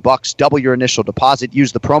 $1,000, double your initial deposit.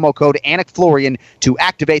 Use the promo code AnikFlorian to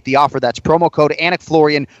activate the offer. That's promo code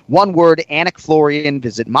AnikFlorian. One word, AnikFlorian.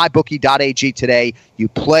 Visit mybookie.ag today. You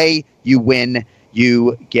play, you win,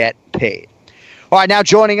 you get paid. All right, now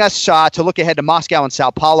joining us to look ahead to Moscow and Sao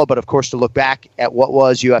Paulo, but of course to look back at what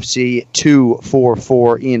was UFC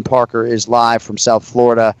 244. Ian Parker is live from South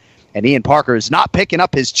Florida. And Ian Parker is not picking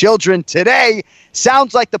up his children today.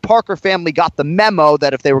 Sounds like the Parker family got the memo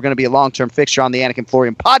that if they were going to be a long-term fixture on the Anik and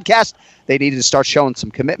Florian podcast, they needed to start showing some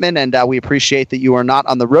commitment. And we appreciate that you are not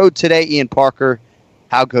on the road today. Ian Parker,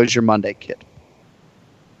 how goes your Monday, kid?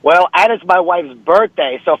 Well, and it's my wife's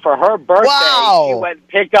birthday. So for her birthday, she went and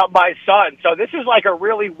picked up my son. So this is like a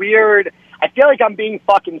really weird, I feel like I'm being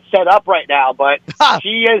fucking set up right now. But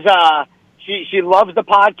she is, she loves the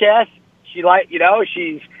podcast.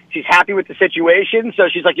 She's happy with the situation, so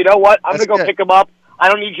she's like, you know what? I'm going to go pick him up. I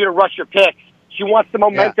don't need you to rush your picks. She wants the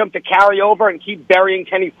momentum to carry over and keep burying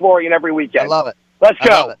Kenny Florian every weekend. I love it. Let's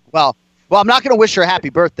go. Well, I'm not going to wish her a happy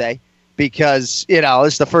birthday because, this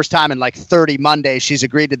is the first time in like 30 Mondays she's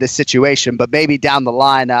agreed to this situation, but maybe down the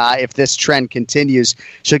line, if this trend continues,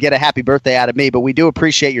 she'll get a happy birthday out of me. But we do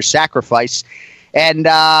appreciate your sacrifice. And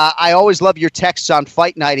I always love your texts on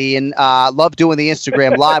Fight Night, Ian. Love doing the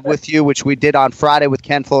Instagram Live with you, which we did on Friday with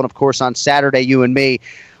Ken Flo, and, of course, on Saturday, you and me.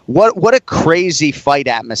 What a crazy fight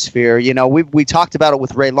atmosphere. We talked about it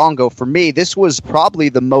with Ray Longo. For me, this was probably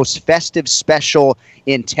the most festive, special,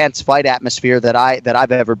 intense fight atmosphere that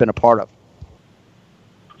I've ever been a part of.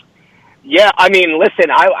 Yeah, I mean,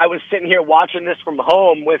 listen, I was sitting here watching this from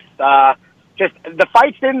home with just the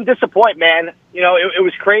fights didn't disappoint, man. It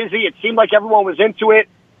was crazy. It seemed like everyone was into it,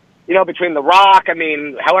 between The Rock. I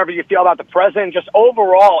mean, however you feel about the president, just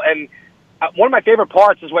overall. And one of my favorite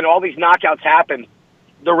parts is when all these knockouts happen,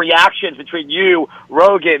 the reactions between you,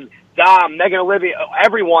 Rogan, Dom, Megan Olivia,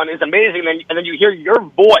 everyone is amazing. And then you hear your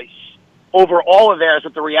voice over all of theirs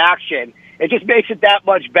with the reaction. It just makes it that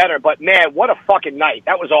much better. But, man, what a fucking night.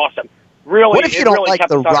 That was awesome. Really, what if you don't like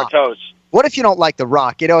The Rock? What if you don't like The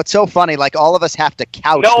Rock? It's so funny. Like, all of us have to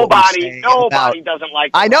couch. Nobody doesn't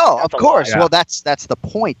like The I know, Rock. of course. Yeah. Well, that's the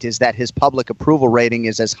point, is that his public approval rating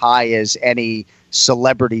is as high as any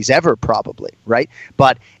celebrities ever, probably, right?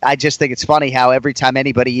 But I just think it's funny how every time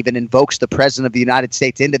anybody even invokes the President of the United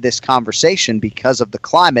States into this conversation because of the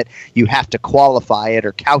climate, you have to qualify it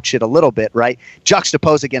or couch it a little bit, right?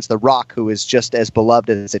 Juxtapose against The Rock, who is just as beloved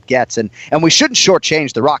as it gets. And we shouldn't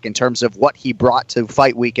shortchange The Rock in terms of what he brought to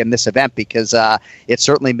Fight Week in this event, because it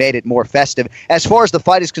certainly made it more festive. As far as the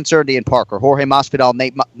fight is concerned, Ian Parker, Jorge Masvidal,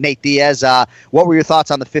 Nate Diaz, what were your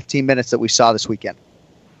thoughts on the 15 minutes that we saw this weekend?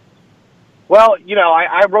 Well,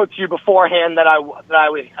 I wrote to you beforehand that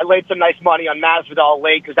I laid some nice money on Masvidal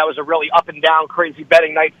late because that was a really up and down, crazy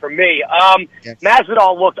betting night for me. Yes.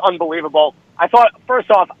 Masvidal looked unbelievable. I thought,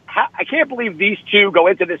 first off, I can't believe these two go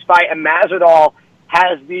into this fight and Masvidal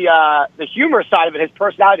has the humor side of it, his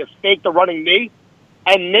personality to fake the running knee,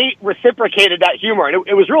 and Nate reciprocated that humor, and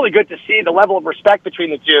it was really good to see the level of respect between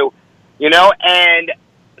the two, and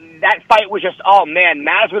that fight was just, oh man,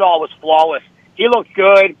 Masvidal was flawless. He looked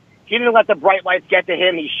good. He didn't let the bright lights get to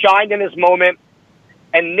him. He shined in his moment.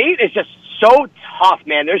 And Nate is just so tough,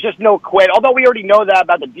 man. There's just no quit. Although we already know that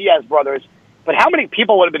about the Diaz brothers, but how many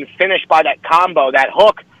people would have been finished by that combo, that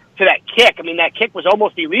hook to that kick? I mean, that kick was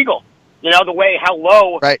almost illegal. You know, the way how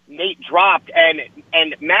low Nate dropped, and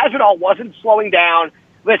Masvidal wasn't slowing down.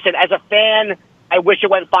 Listen, as a fan, I wish it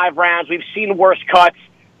went 5 rounds. We've seen worse cuts.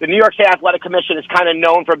 The New York State Athletic Commission is kind of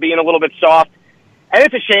known for being a little bit soft. And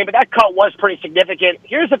it's a shame, but that cut was pretty significant.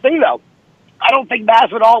 Here's the thing, though. I don't think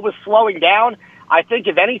Masvidal was slowing down. I think,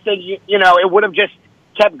 if anything, you know, it would have just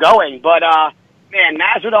kept going. But, man,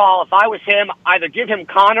 Masvidal, if I was him, either give him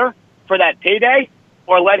Conor for that payday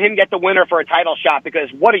or let him get the winner for a title shot,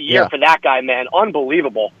 because what a year for that guy, man.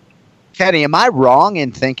 Unbelievable. Kenny, am I wrong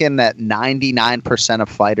in thinking that 99% of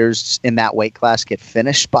fighters in that weight class get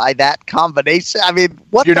finished by that combination? I mean,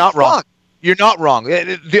 You're not wrong. You're not wrong.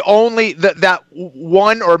 The only that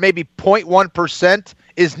 1 or maybe 0.1%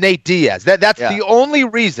 is Nate Diaz. That's the only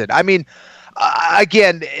reason. I mean,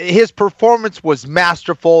 again, his performance was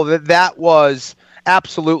masterful. That was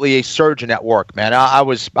absolutely a surgeon at work, man. I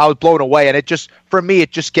was blown away, and for me,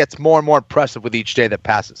 it just gets more and more impressive with each day that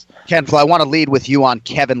passes. Ken, I want to lead with you on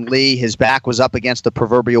Kevin Lee. His back was up against the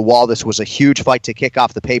proverbial wall. This was a huge fight to kick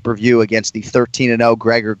off the pay-per-view against the 13-0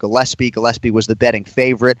 Gregor Gillespie. Gillespie was the betting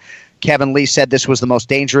favorite. Kevin Lee said this was the most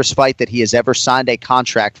dangerous fight that he has ever signed a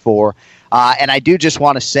contract for. And I do just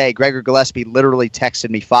want to say, Gregor Gillespie literally texted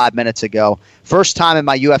me 5 minutes ago. First time in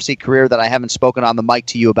my UFC career that I haven't spoken on the mic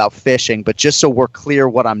to you about fishing, but just so we're clear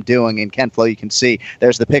what I'm doing, and Ken Flo, you can see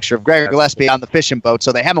there's the picture of Gregor Gillespie on the fishing boat,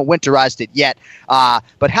 so they haven't winterized it yet.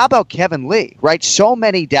 But how about Kevin Lee, right? So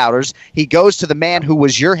many doubters. He goes to the man who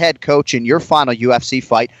was your head coach in your final UFC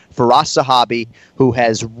fight, Firas Zahabi, who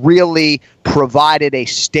has really provided a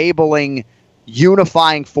stabling,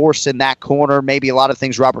 unifying force in that corner. Maybe a lot of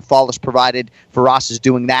things Robert Fallis provided. Firas is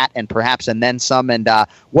doing that, and perhaps and then some. And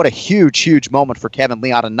what a huge, huge moment for Kevin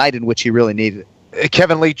Lee on a night in which he really needed it.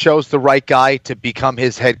 Kevin Lee chose the right guy to become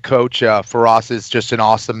his head coach. Firas is just an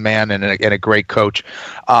awesome man and a great coach.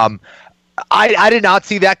 I did not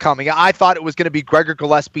see that coming. I thought it was going to be Gregor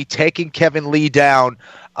Gillespie taking Kevin Lee down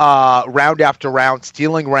round after round,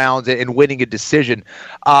 stealing rounds and winning a decision.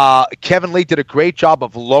 Kevin Lee did a great job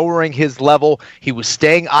of lowering his level. He was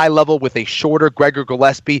staying eye level with a shorter Gregor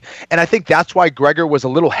Gillespie, and I think that's why Gregor was a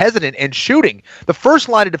little hesitant in shooting. The first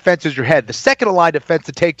line of defense is your head. The second line of defense,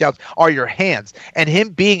 the takedowns, are your hands. And him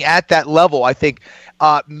being at that level, I think,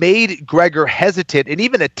 made Gregor hesitant and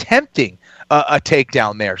even attempting a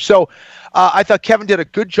takedown there. So I thought Kevin did a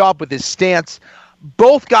good job with his stance.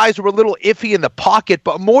 Both guys were a little iffy in the pocket,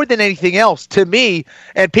 but more than anything else, to me,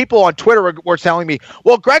 and people on Twitter were telling me,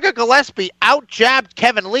 well, Gregor Gillespie out-jabbed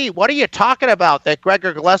Kevin Lee. What are you talking about, that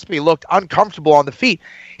Gregor Gillespie looked uncomfortable on the feet?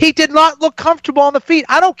 He did not look comfortable on the feet.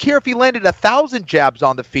 I don't care if he landed 1,000 jabs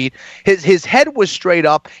on the feet. His head was straight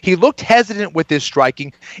up. He looked hesitant with his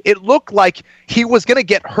striking. It looked like he was going to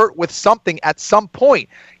get hurt with something at some point.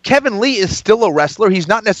 Kevin Lee is still a wrestler. He's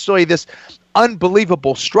not necessarily this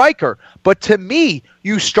unbelievable striker, but to me,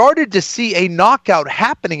 you started to see a knockout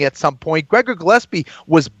happening at some point. Gregor Gillespie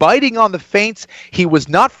was biting on the feints. He was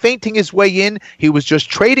not feinting his way in. He was just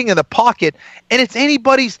trading in the pocket, and it's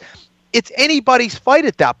anybody's fight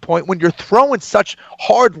at that point when you're throwing such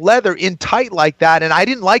hard leather in tight like that, and I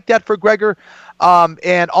didn't like that for Gregor.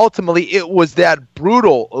 And ultimately, it was that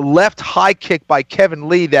brutal left high kick by Kevin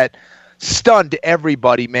Lee that stunned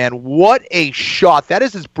everybody, man. What a shot. That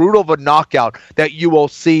is as brutal of a knockout that you will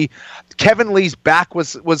see. Kevin Lee's back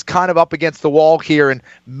was kind of up against the wall here, and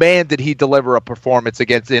man, did he deliver a performance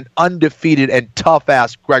against an undefeated and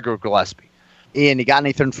tough-ass Gregor Gillespie. Ian, you got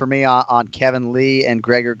anything for me on Kevin Lee and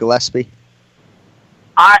Gregor Gillespie?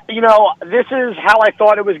 This is how I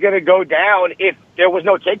thought it was going to go down if there was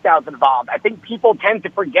no takedowns involved. I think people tend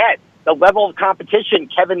to forget the level of competition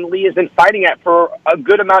Kevin Lee has been fighting at for a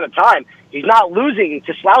good amount of time. He's not losing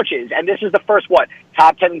to slouches, and this is the first,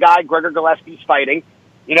 top 10 guy Gregor Gillespie's fighting.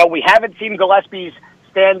 We haven't seen Gillespie's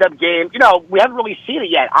stand-up game. We haven't really seen it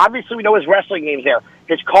yet. Obviously, we know his wrestling game's there.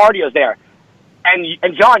 His cardio's there.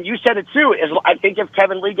 And John, you said it too, I think if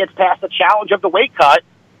Kevin Lee gets past the challenge of the weight cut,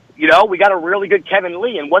 we got a really good Kevin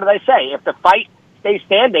Lee. And what did I say? If the fight stays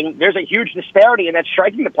standing, there's a huge disparity in that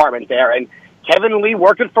striking department there. And Kevin Lee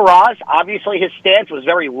worked with Firas. Obviously, his stance was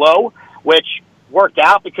very low, which worked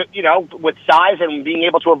out because, with size and being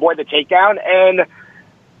able to avoid the takedown. And,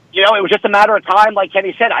 it was just a matter of time, like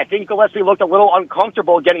Kenny said. I think Gillespie looked a little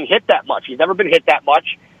uncomfortable getting hit that much. He's never been hit that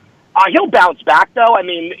much. He'll bounce back, though. I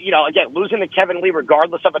mean, again, losing to Kevin Lee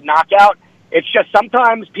regardless of a knockout, it's just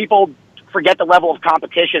sometimes people forget the level of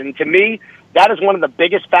competition. And to me, that is one of the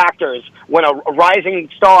biggest factors when a rising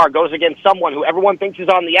star goes against someone who everyone thinks is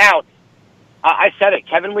on the out. I said it.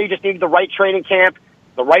 Kevin Lee just needed the right training camp,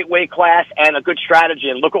 the right weight class, and a good strategy.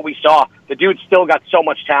 And look what we saw. The dude still got so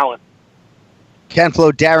much talent. Ken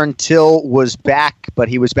Flo, Darren Till was back, but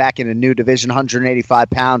he was back in a new division, 185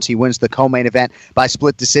 pounds. He wins the co-main event by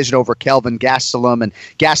split decision over Kelvin Gastelum. And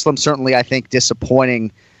Gastelum certainly, I think,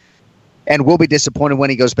 disappointing and will be disappointed when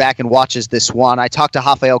he goes back and watches this one. I talked to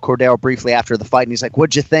Rafael Cordeiro briefly after the fight, and he's like,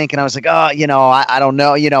 what'd you think? And I was like, I don't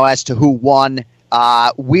know, as to who won.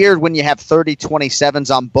 Weird when you have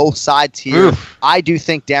 30-27s on both sides here. Oof. I do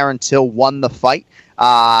think Darren Till won the fight.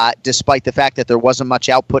 Despite the fact that there wasn't much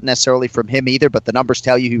output necessarily from him either, but the numbers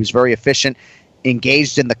tell you he was very efficient,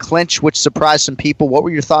 engaged in the clinch, which surprised some people. What were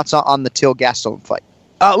your thoughts on the Till-Gastelum fight?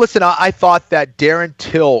 Listen, I thought that Darren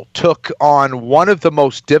Till took on one of the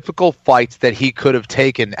most difficult fights that he could have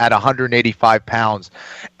taken at 185 pounds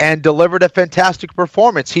and delivered a fantastic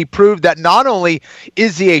performance. He proved that not only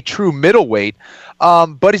is he a true middleweight,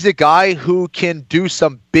 but he's a guy who can do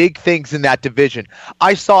some big things in that division.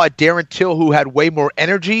 I saw a Darren Till who had way more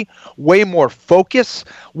energy, way more focus.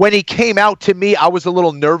 When he came out to me, I was a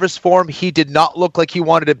little nervous for him. He did not look like he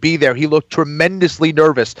wanted to be there. He looked tremendously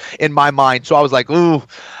nervous in my mind. So I was like, ooh,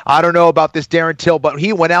 I don't know about this Darren Till. But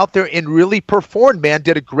he went out there and really performed, man.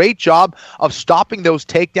 Did a great job of stopping those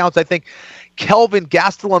takedowns. I think Kelvin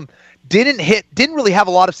Gastelum didn't really have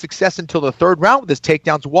a lot of success until the third round with his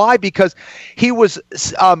takedowns. Why? Because he was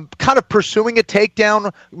kind of pursuing a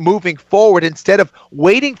takedown moving forward instead of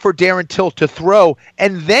waiting for Darren Till to throw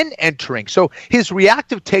and then entering. So his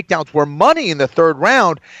reactive takedowns were money in the third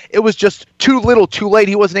round. It was just too little, too late.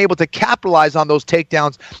 He wasn't able to capitalize on those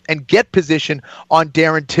takedowns and get position on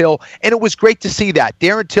Darren Till. And it was great to see that.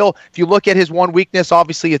 Darren Till, if you look at his one weakness,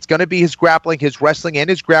 obviously it's going to be his grappling, his wrestling, and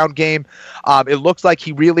his ground game. It looks like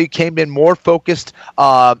he really came in more focused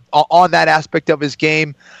on that aspect of his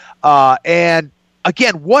game. And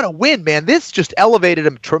again, what a win, man. This just elevated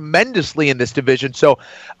him tremendously in this division. So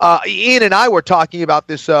Ian and I were talking about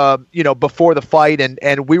this before the fight,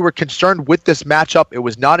 and we were concerned with this matchup. It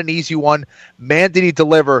was not an easy one. Man, did he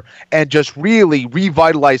deliver and just really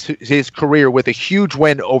revitalize his career with a huge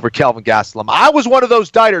win over Kelvin Gastelum. I was one of those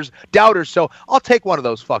doubters, so I'll take one of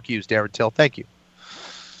those fuck yous, Darren Till. Thank you.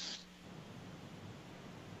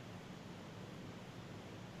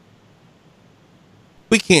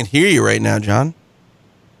 We can't hear you right now, John.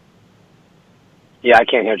 Yeah, I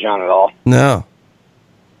can't hear John at all. No.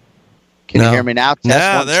 Can you hear me now?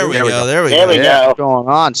 No, there we go. There we go. What's going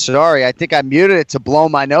on? Sorry, I think I muted it to blow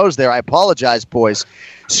my nose there. I apologize, boys.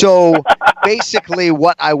 So basically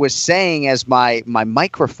what I was saying as my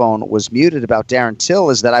microphone was muted about Darren Till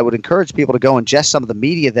is that I would encourage people to go ingest some of the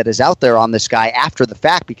media that is out there on this guy after the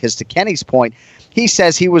fact, because to Kenny's point, he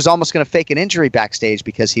says he was almost going to fake an injury backstage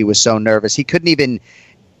because he was so nervous. He couldn't even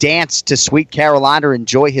dance to Sweet Carolina or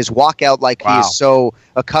enjoy his walkout like he is so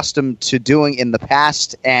accustomed to doing in the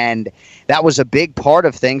past. And that was a big part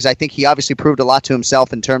of things. I think he obviously proved a lot to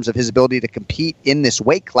himself in terms of his ability to compete in this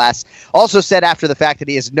weight class. Also said after the fact that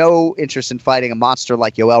he has no interest in fighting a monster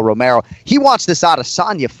like Yoel Romero. He wants this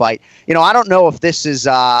Adesanya fight. I don't know if this is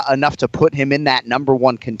enough to put him in that number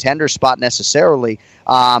one contender spot necessarily.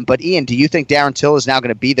 But Ian, do you think Darren Till is now going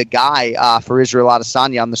to be the guy for Israel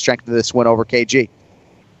Adesanya on the strength of this win over KG?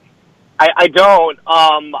 I don't.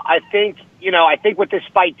 I think what this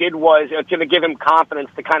fight did was it's going to give him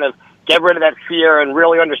confidence to kind of get rid of that fear and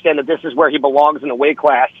really understand that this is where he belongs in the weight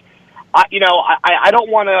class. I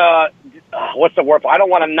don't want to, what's the word? I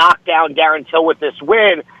don't want to knock down Darren Till with this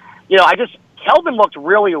win. Kelvin looked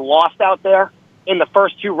really lost out there in the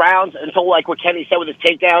first two rounds until, like what Kenny said with his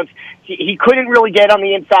takedowns. He couldn't really get on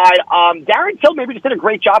the inside. Darren Till maybe just did a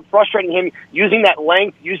great job frustrating him, using that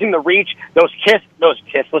length, using the reach. Those kicks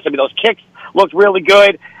looked really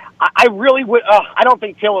good. I really would. I don't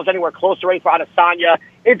think Till is anywhere close to ready for Adesanya.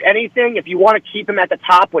 If anything, if you want to keep him at the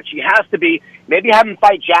top, which he has to be, maybe have him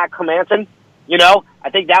fight Jack Hermanson. I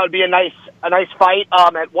think that would be a nice fight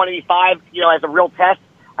at 185. As a real test.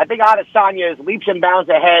 I think Adesanya is leaps and bounds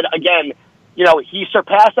ahead again. He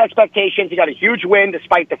surpassed expectations. He got a huge win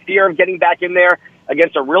despite the fear of getting back in there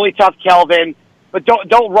against a really tough Kelvin. But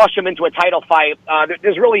don't rush him into a title fight.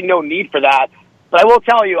 There's really no need for that. But I will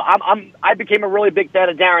tell you, I became a really big fan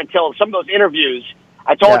of Darren Till. Some of those interviews,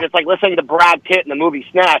 I told you, it's like listening to Brad Pitt in the movie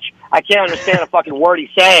Snatch. I can't understand a fucking word he's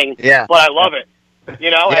saying, but I love it. And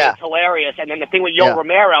it's hilarious. And then the thing with Yoel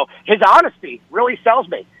Romero, his honesty really sells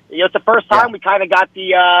me. It's the first time we kind of got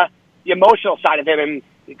the emotional side of him. And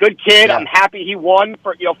good kid. I'm happy he won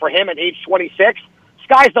for him at age 26.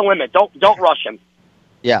 Sky's the limit. Don't rush him.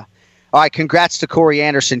 Yeah. All right, congrats to Corey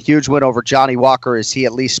Anderson. Huge win over Johnny Walker as he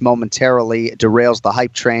at least momentarily derails the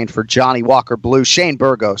hype train for Johnny Walker Blue. Shane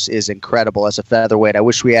Burgos is incredible as a featherweight. I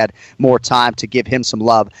wish we had more time to give him some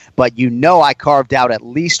love. But I carved out at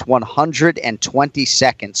least 120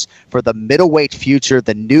 seconds for the middleweight future,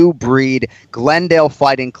 the new breed, Glendale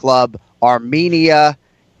Fighting Club, Armenia,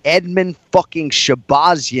 Edmund fucking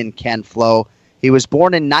Shabazian, Ken Flo. He was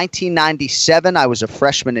born in 1997. I was a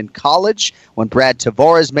freshman in college when Brad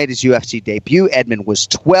Tavares made his UFC debut. Edmund was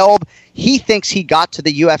 12. He thinks he got to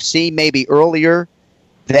the UFC maybe earlier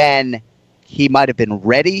than he might have been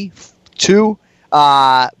ready to.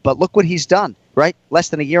 But look what he's done, right? Less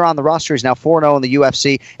than a year on the roster. He's now 4-0 in the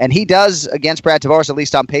UFC. And he does, against Brad Tavares, at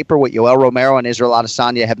least on paper, what Yoel Romero and Israel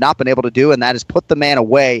Adesanya have not been able to do, and that is put the man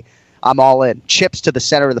away. I'm all in. Chips to the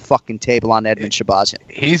center of the fucking table on Edmund Shabazian.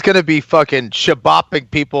 He's going to be fucking shabopping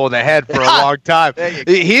people in the head for a long time.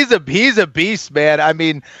 He's a beast, man. I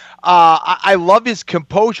mean, I love his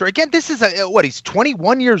composure. Again, this is he's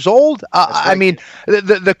 21 years old. I mean,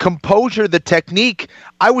 the composure, the technique.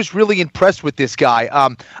 I was really impressed with this guy.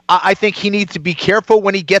 I think he needs to be careful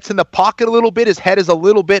when he gets in the pocket a little bit. His head is a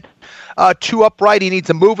little bit too upright. He needs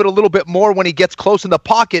to move it a little bit more when he gets close in the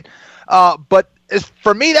pocket. But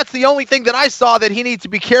for me, that's the only thing that I saw that he needs to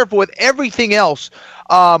be careful with. Everything else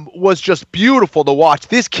was just beautiful to watch.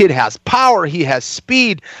 This kid has power. He has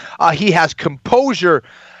speed. He has composure.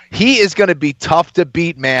 He is going to be tough to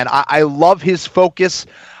beat, man. I love his focus.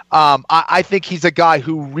 I think he's a guy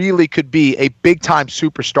who really could be a big-time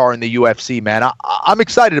superstar in the UFC, man. I'm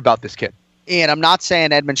excited about this kid. Ian, I'm not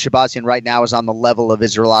saying Edmund Shabazian right now is on the level of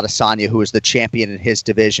Israel Adesanya, who is the champion in his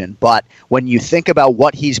division. But when you think about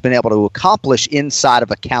what he's been able to accomplish inside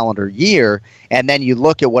of a calendar year, and then you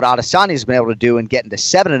look at what Adesanya's been able to do and getting to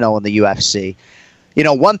 7-0 in the UFC,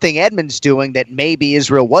 one thing Edmund's doing that maybe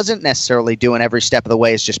Israel wasn't necessarily doing every step of the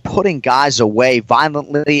way is just putting guys away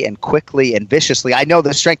violently and quickly and viciously. I know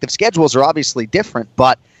the strength of schedules are obviously different,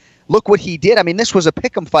 but look what he did. I mean, this was a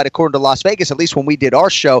pick'em fight according to Las Vegas. At least when we did our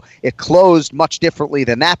show, it closed much differently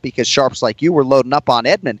than that because sharps like you were loading up on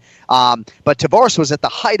Edmund. But Tavares was at the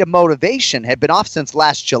height of motivation, had been off since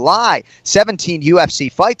last July. 17 UFC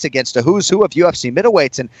fights against a who's who of UFC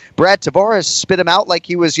middleweights. And Brad Tavares spit him out like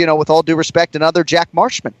he was, with all due respect, another Jack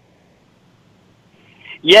Marshman.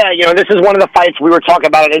 Yeah, this is one of the fights we were talking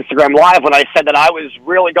about on Instagram Live when I said that I was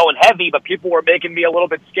really going heavy, but people were making me a little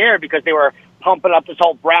bit scared because they were pumping up this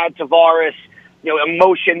whole Brad Tavares,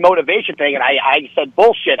 emotion, motivation thing. And I said,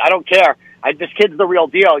 bullshit, I don't care. This kid's the real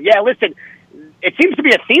deal. Yeah, listen, it seems to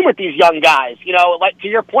be a theme with these young guys. Like to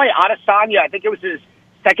your point, Adesanya, I think it was his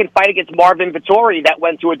second fight against Marvin Vettori that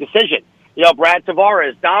went to a decision. Brad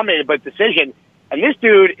Tavares dominated by decision. And this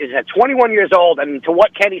dude is at 21 years old, and to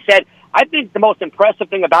what Kenny said, I think the most impressive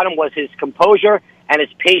thing about him was his composure and his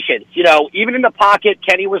patience. Even in the pocket,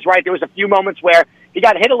 Kenny was right. There was a few moments where he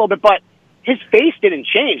got hit a little bit, but his face didn't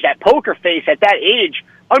change. That poker face at that age,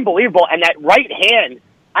 unbelievable. And that right hand,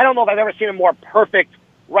 I don't know if I've ever seen a more perfect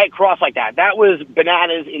right cross like that. That was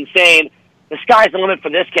bananas, insane. The sky's the limit for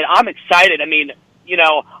this kid. I'm excited. I mean,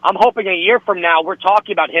 I'm hoping a year from now we're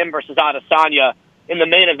talking about him versus Adesanya in the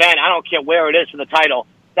main event. I don't care where it is for the title.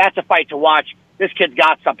 That's a fight to watch. This kid's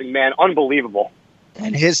got something, man. Unbelievable.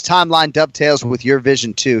 And his timeline dovetails with your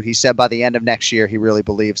vision, too. He said by the end of next year, he really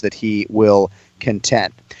believes that he will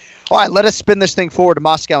contend. All right, let us spin this thing forward to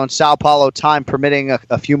Moscow and Sao Paulo, time permitting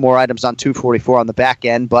a few more items on 244 on the back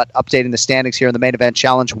end, but updating the standings here in the main event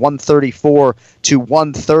challenge,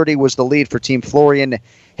 134-130 was the lead for Team Florian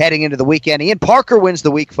heading into the weekend. Ian Parker wins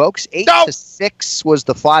the week, folks. 8-6 was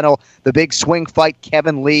the final. The big swing fight,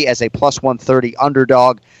 Kevin Lee as a plus 130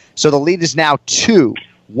 underdog. So the lead is now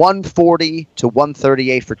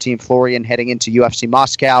 140-138 for Team Florian heading into UFC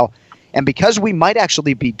Moscow. And because we might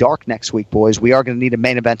actually be dark next week, boys, we are going to need a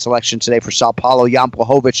main event selection today for Sao Paulo. Jan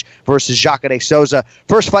Blachowicz versus Jacare Souza.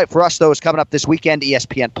 First fight for us, though, is coming up this weekend.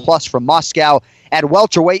 ESPN Plus from Moscow. At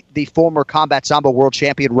welterweight, the former Combat Sambo world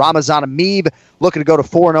champion Ramazan Amib looking to go to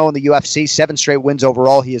 4-0 in the UFC. 7 straight wins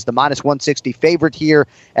overall. He is the minus 160 favorite here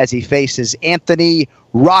as he faces Anthony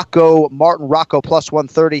Rocco. Martin Rocco plus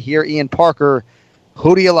 130 here. Ian Parker,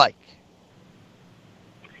 who do you like?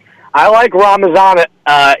 I like Ramazan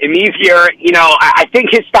Amib here. I think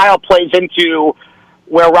his style plays into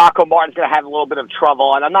where Rocco Martin's going to have a little bit of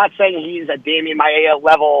trouble. And I'm not saying he's a Damian Maia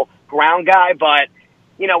level ground guy, but,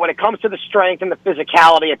 when it comes to the strength and the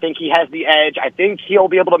physicality, I think he has the edge. I think he'll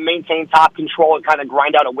be able to maintain top control and kind of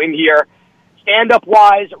grind out a win here.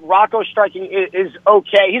 Stand-up-wise, Rocco's striking is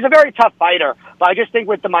okay. He's a very tough fighter, but I just think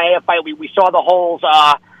with the Maia fight, we saw the holes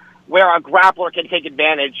where a grappler can take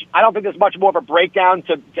advantage. I don't think there's much more of a breakdown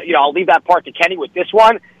to I'll leave that part to Kenny with this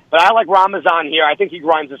one. But I like Ramazan here. I think he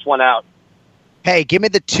grinds this one out. Hey, give me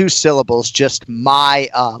the 2 syllables, just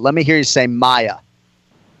Maya. Let me hear you say Maya.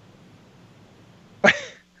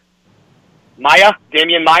 Maya?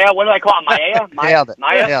 Damian Maya? What did I call it? Maya? Nailed it.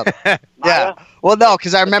 Maya? Nailed it. Yeah. Well, no,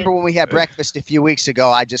 because I remember when we had breakfast a few weeks ago,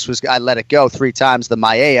 I let it go 3 times, the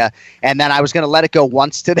Maya, and then I was going to let it go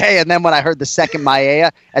once today, and then when I heard the second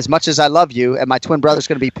Maya, as much as I love you, and my twin brother's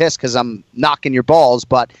going to be pissed because I'm knocking your balls,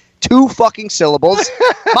 but 2 fucking syllables,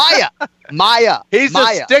 Maya. He's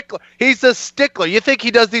a stickler. He's a stickler. You think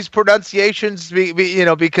he does these pronunciations,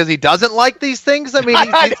 because he doesn't like these things? I mean,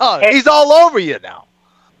 he's all over you now.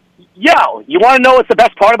 Yo, you want to know what's the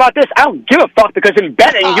best part about this? I don't give a fuck because in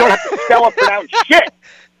betting, you don't have to spell or pronounce shit.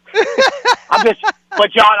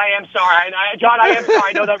 But John, I am sorry. John, I am sorry.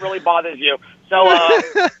 I know that really bothers you. So,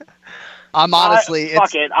 I'm honestly,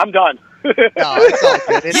 fuck it. I'm done. No, it's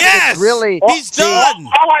all good. Yes! It's really, he's done!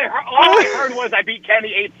 All I heard was I beat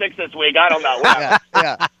Kenny 8-6 this week. I don't know.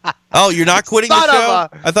 Yeah. Oh, you're not quitting the show?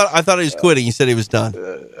 I thought he was quitting. He said he was done.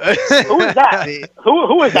 Who is that?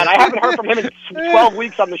 Who is that? I haven't heard from him in 12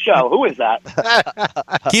 weeks on the show. Who is that?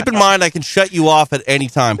 Keep in mind, I can shut you off at any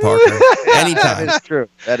time, Parker. Anytime.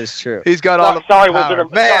 That is true. He's got all the sorry,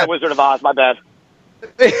 Wizard of Oz. My bad.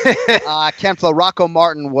 Ken Flo, Rocco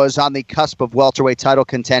Martin was on the cusp of welterweight title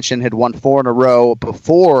contention, had won 4 in a row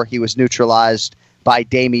before he was neutralized by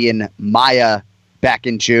Damian Maya back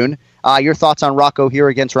in June. Your thoughts on Rocco here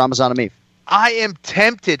against Ramazan Amif? I am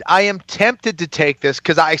tempted. To take this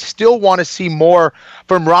because I still want to see more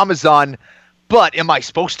from Ramazan. But am I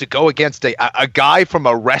supposed to go against a guy from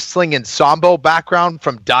a wrestling and sambo background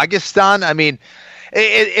from Dagestan? I mean,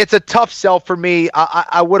 it's a tough sell for me.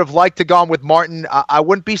 I would have liked to go on with Martin. I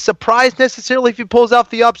wouldn't be surprised necessarily if he pulls off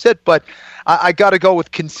the upset, but I got to go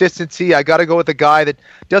with consistency. I got to go with a guy that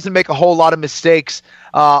doesn't make a whole lot of mistakes.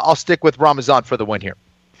 I'll stick with Ramazan for the win here.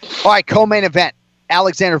 All right, co-main event.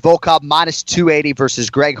 Alexander Volkov minus 280 versus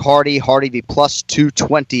Greg Hardy. Hardy the plus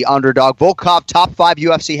 220 underdog. Volkov, top 5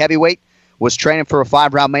 UFC heavyweight, was training for a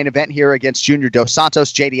 5-round main event here against Junior Dos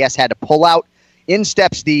Santos. JDS had to pull out. In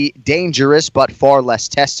steps the dangerous but far less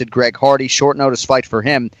tested Greg Hardy. Short notice fight for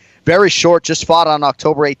him. Very short, just fought on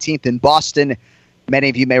October 18th in Boston. Many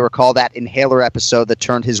of you may recall that inhaler episode that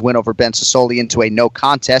turned his win over Ben Sassoli into a no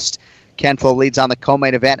contest. Ken Flo leads on the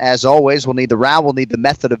co-main event. As always, we'll need the round. We'll need the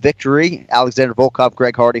method of victory. Alexander Volkov,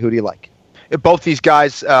 Greg Hardy, who do you like? Both these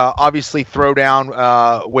guys obviously throw down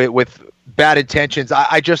with bad intentions.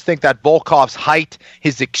 I just think that Volkov's height,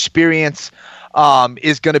 his experience,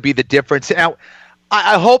 is going to be the difference. Now,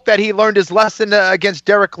 I hope that he learned his lesson against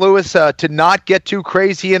Derek Lewis to not get too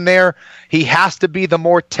crazy in there. He has to be the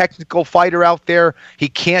more technical fighter out there. He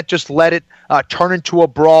can't just let it turn into a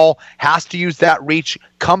brawl. Has to use that reach,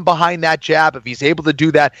 come behind that jab. If he's able to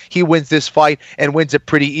do that, he wins this fight and wins it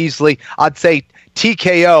pretty easily. I'd say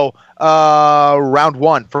TKO round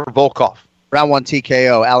 1 for Volkov. Round 1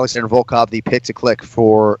 TKO. Alexander Volkov, the pick to click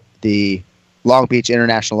for the Long Beach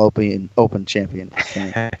International Open champion.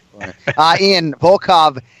 Ian,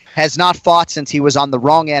 Volkov has not fought since he was on the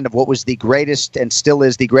wrong end of what was the greatest and still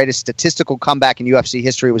is the greatest statistical comeback in UFC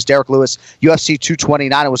history. It was Derek Lewis, UFC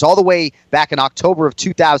 229. It was all the way back in October of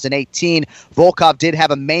 2018. Volkov did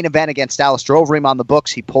have a main event against Alistair Overeem on the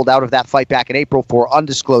books. He pulled out of that fight back in April for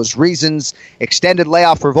undisclosed reasons. Extended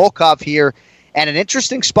layoff for Volkov here, and an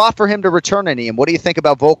interesting spot for him to return in, Ian. What do you think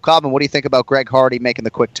about Volkov, and what do you think about Greg Hardy making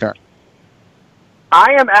the quick turn?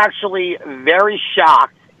 I am actually very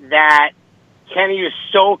shocked that Kenny is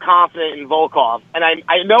so confident in Volkov. And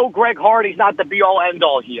I know Greg Hardy's not the be-all,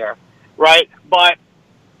 end-all here, right? But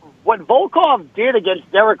what Volkov did against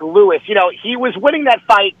Derek Lewis, he was winning that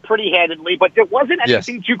fight pretty handedly, but there wasn't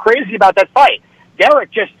anything too crazy about that fight.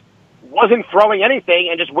 Derek just wasn't throwing anything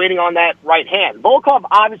and just waiting on that right hand. Volkov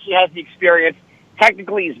obviously has the experience.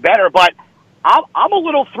 Technically, he's better, but I'm a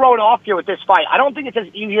little thrown off here with this fight. I don't think it's as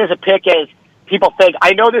easy as a pick as people think.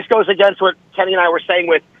 I know this goes against what Kenny and I were saying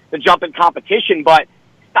with the jump in competition, but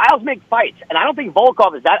styles make fights, and I don't think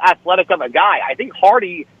Volkov is that athletic of a guy. I think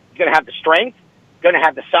Hardy is going to have the strength, going to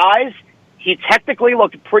have the size. He technically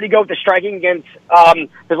looked pretty good with the striking against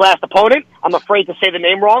his last opponent. I'm afraid to say the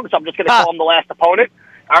name wrong, so I'm just going to call him the last opponent.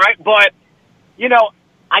 All right, but,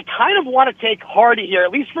 I kind of want to take Hardy here,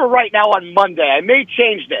 at least for right now on Monday. I may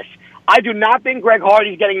change this. I do not think Greg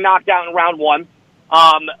Hardy's getting knocked out in round 1.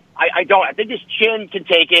 I don't. I think his chin can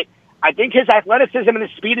take it. I think his athleticism and his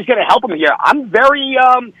speed is going to help him here. I'm going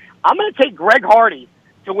to take Greg Hardy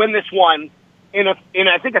to win this one in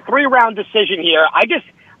I think a 3-round decision here. I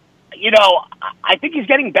think he's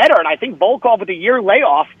getting better, and I think Volkov with a year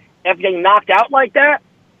layoff after getting knocked out like that,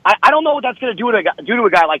 I don't know what that's going to do to a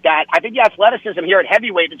guy like that. I think the athleticism here at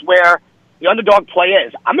heavyweight is where the underdog play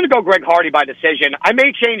is. I'm going to go Greg Hardy by decision. I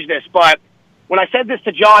may change this, but when I said this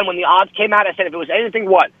to John when the odds came out, I said if it was anything,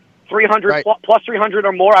 300 plus 300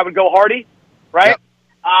 or more, I would go Hardy, right? Yep.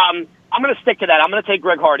 I'm going to stick to that. I'm going to take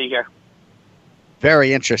Greg Hardy here.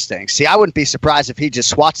 Very interesting. See, I wouldn't be surprised if he just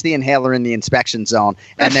swats the inhaler in the inspection zone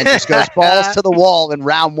and then just goes balls to the wall in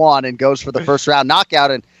round 1 and goes for the first round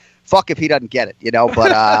knockout. And fuck if he doesn't get it,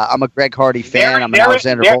 But I'm a Greg Hardy fan. I'm an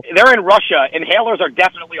Alexander Volk. They're in Russia. Inhalers are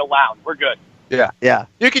definitely allowed. We're good. Yeah.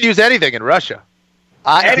 You can use anything in Russia.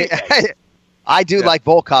 I do like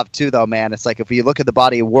Volkov too, though, man. It's like if you look at the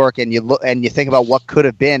body of work and you think about what could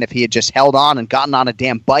have been if he had just held on and gotten on a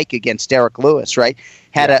damn bike against Derek Lewis, right?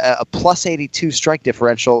 Had a plus 82 strike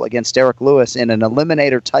differential against Derek Lewis in an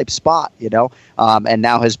eliminator type spot, and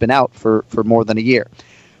now has been out for more than a year.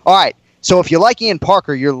 All right. So if you like Ian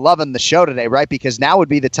Parker, you're loving the show today, right? Because now would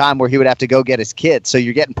be the time where he would have to go get his kids. So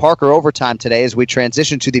you're getting Parker overtime today as we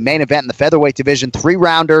transition to the main event in the featherweight division,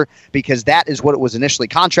 3-rounder, because that is what it was initially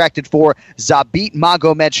contracted for. Zabit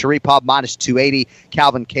Magomedsharipov minus 280.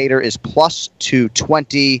 Calvin Kattar is plus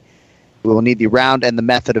 220. We will need the round and the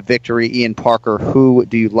method of victory. Ian Parker, who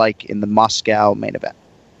do you like in the Moscow main event?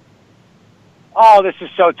 Oh, this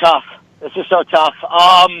is so tough.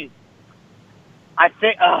 I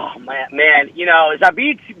think, man,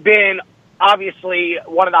 Zabit's been obviously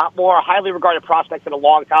one of the more highly regarded prospects in a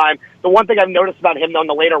long time. The one thing I've noticed about him, though, in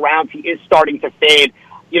the later rounds, he is starting to fade.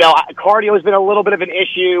 Cardio has been a little bit of an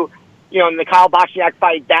issue. In the Kyle Bochniak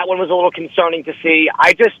fight, that one was a little concerning to see.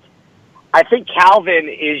 I think Calvin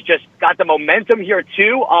is just got the momentum here,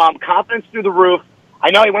 too. Confidence through the roof.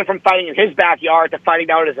 I know he went from fighting in his backyard to fighting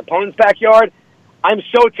down in his opponent's backyard. I'm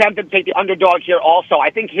so tempted to take the underdog here also.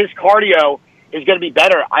 I think his cardio is going to be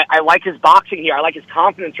better. I like his boxing here. I like his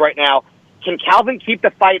confidence right now. Can Calvin keep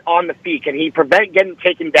the fight on the feet? Can he prevent getting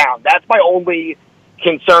taken down? That's my only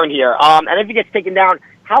concern here. And if he gets taken down,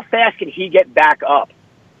 how fast can he get back up?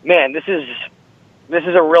 Man, this is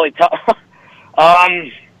a really tough.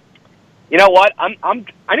 You know what?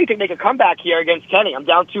 I need to make a comeback here against Kenny. I'm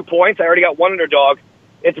down 2 points. I already got one underdog.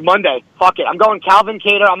 It's Monday. Fuck it. I'm going Calvin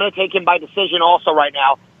Kattar. I'm going to take him by decision also right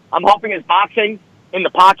now. I'm hoping his boxing in the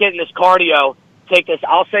pocket and his cardio take this.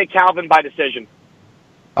 I'll say Calvin by decision.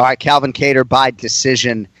 All right, Calvin Kattar by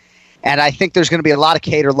decision. And I think there's going to be a lot of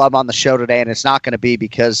Kattar love on the show today, and it's not going to be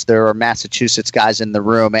because there are Massachusetts guys in the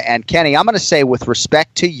room. And Kenny, I'm going to say with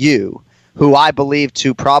respect to you, who I believe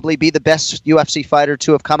to probably be the best UFC fighter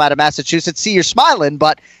to have come out of Massachusetts. See, you're smiling,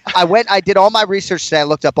 but I did all my research today. I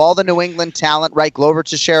looked up all the New England talent, right? Glover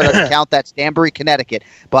Teixeira doesn't count. That's Danbury, Connecticut.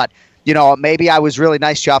 But maybe I was really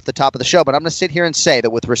nice to you off the top of the show, but I'm going to sit here and say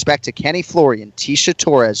that with respect to Kenny Florian, Tisha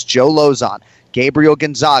Torres, Joe Lozon, Gabriel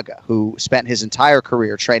Gonzaga, who spent his entire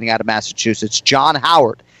career training out of Massachusetts, John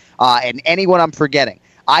Howard, and anyone I'm forgetting,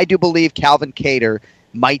 I do believe Calvin Kattar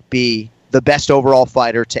might be the best overall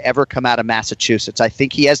fighter to ever come out of Massachusetts. I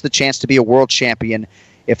think he has the chance to be a world champion.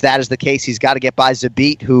 If that is the case, he's got to get by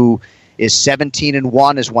Zabit, who is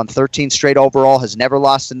 17-1, has won 13 straight overall, has never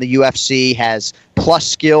lost in the UFC, has plus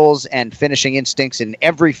skills and finishing instincts in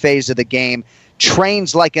every phase of the game,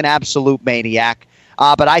 trains like an absolute maniac.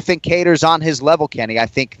 But I think Kattar's on his level, Kenny. I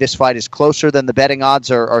think this fight is closer than the betting odds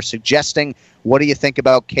are suggesting. What do you think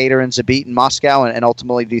about Kattar and Zabit in Moscow, and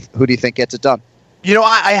ultimately, who do you think gets it done?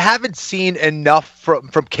 I haven't seen enough from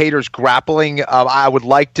Kattar's grappling. I would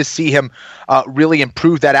like to see him really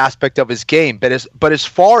improve that aspect of his game. But as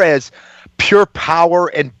far as pure power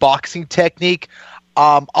and boxing technique,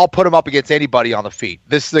 I'll put him up against anybody on the feet.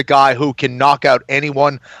 This is a guy who can knock out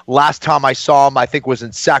anyone. Last time I saw him, I think was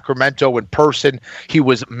in Sacramento in person. He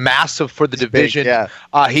was massive for the division. Big,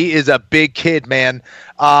 yeah. He is a big kid, man.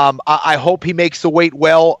 I hope he makes the weight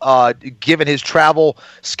well, given his travel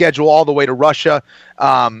schedule all the way to Russia.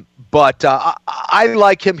 But I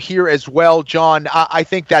like him here as well, John. I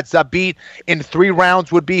think that Zabit in 3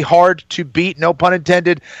 rounds would be hard to beat, no pun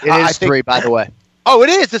intended. It is 3, by the way. Oh,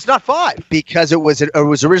 it is. It's not 5. Because it was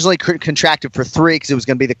originally contracted for 3 because it was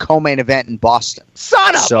going to be the co-main event in Boston.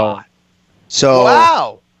 Son of a... So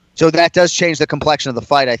wow. So that does change the complexion of the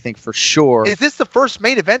fight, I think, for sure. Is this the first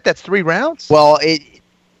main event that's 3 rounds? Well,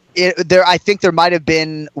 I think there might have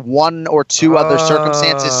been 1 or 2 other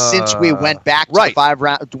circumstances since we went back to the 5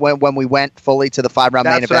 round when we went fully to the 5-round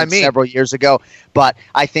main event several years ago. But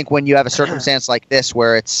I think when you have a circumstance like this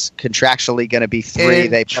where it's contractually going to be 3,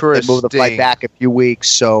 they move the fight back a few weeks.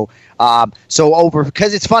 So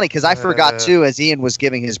because it's funny because I forgot too, as Ian was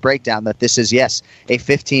giving his breakdown, that this is a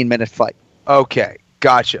 15-minute fight. Okay,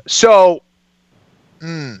 gotcha. So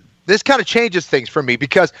This kind of changes things for me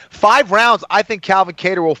because 5 rounds, I think Calvin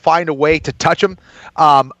Kattar will find a way to touch him.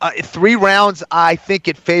 3 rounds, I think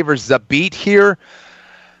it favors Zabit here.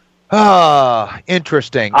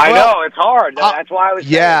 Interesting. I know it's hard. That's why I was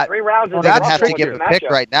saying 3 rounds. Well, that's have to give a pick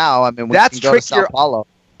right now. I mean, that's trickier.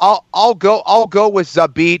 I'll go with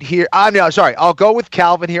Zabit here. I'll go with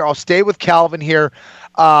Calvin here. I'll stay with Calvin here.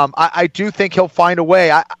 I do think he'll find a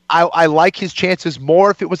way. I like his chances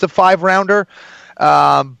more if it was a 5-rounder,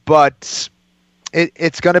 but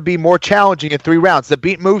it's going to be more challenging in 3 rounds.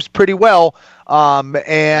 Zabit moves pretty well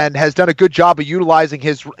and has done a good job of utilizing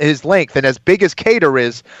his length. And as big as Kattar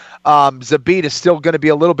is, Zabit is still going to be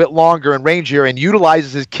a little bit longer and rangier and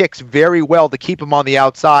utilizes his kicks very well to keep him on the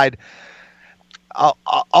outside.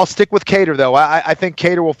 I'll stick with Kattar, though. I think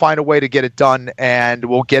Kattar will find a way to get it done, and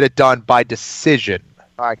will get it done by decision.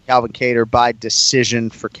 All right, Calvin Kattar by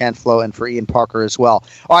decision for Ken Flo and for Ian Parker as well.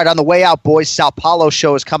 All right, on the way out, boys, Sao Paulo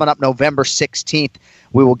show is coming up November 16th.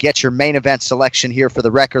 We will get your main event selection here for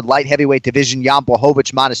the record. Light heavyweight division, Jan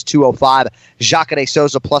Blachowicz minus 205, Jacare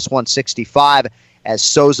Souza plus 165. As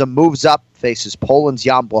Souza moves up, faces Poland's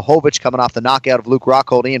Jan Blachowicz coming off the knockout of Luke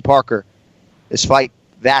Rockhold. Ian Parker, this fight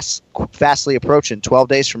fastly approaching 12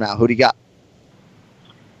 days from now. Who do you got?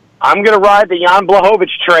 I'm going to ride the Jan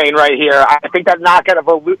Blachowicz train right here. I think that knockout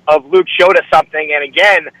of Luke showed us something. And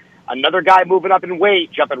again, another guy moving up in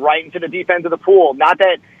weight, jumping right into the deep end of the pool. Not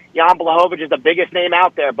that Jan Blachowicz is the biggest name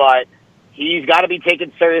out there, but he's got to be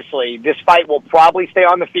taken seriously. This fight will probably stay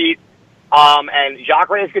on the feet. And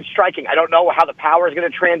Jacare is good striking. I don't know how the power is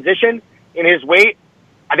going to transition in his weight.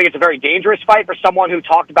 I think it's a very dangerous fight for someone who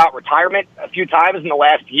talked about retirement a few times in the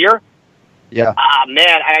last year. Yeah.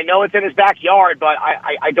 Man, I know it's in his backyard, but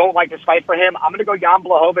I don't like this fight for him. I'm going to go Jan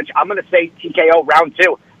Blachowicz. I'm going to say TKO round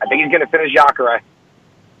 2. I think he's going to finish Jacare.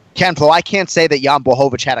 Ken Flo, I can't say that Jan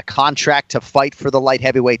Blachowicz had a contract to fight for the light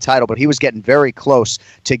heavyweight title, but he was getting very close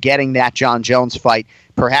to getting that John Jones fight.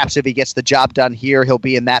 Perhaps if he gets the job done here, he'll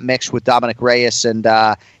be in that mix with Dominic Reyes and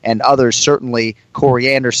others, certainly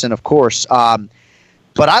Corey Anderson, of course.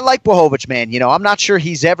 But I like Blachowicz, man. You know, I'm not sure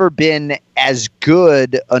he's ever been as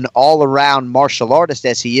good an all-around martial artist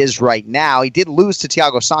as he is right now. He did lose to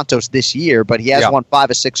Thiago Santos this year, but he has won 5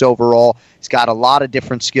 of 6 overall. He's got a lot of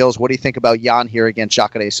different skills. What do you think about Jan here against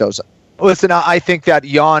Jacare Souza? Listen, I think that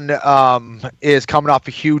Jan is coming off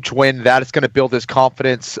a huge win. That is going to build his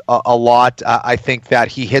confidence a lot. I think that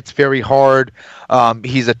he hits very hard.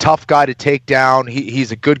 He's a tough guy to take down.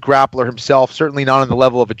 He's a good grappler himself, certainly not on the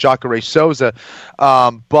level of a Jacare Souza.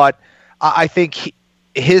 But I think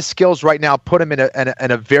his skills right now put him in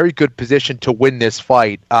a very good position to win this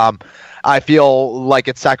fight. I feel like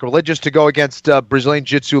it's sacrilegious to go against Brazilian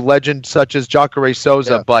Jiu-Jitsu legend such as Jacare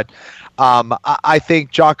Souza, but I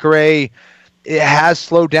think Jacare has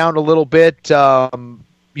slowed down a little bit.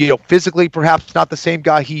 Physically, perhaps not the same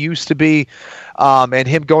guy he used to be. And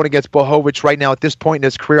him going against Blachowicz right now at this point in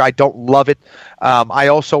his career, I don't love it. I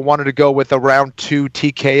also wanted to go with a round 2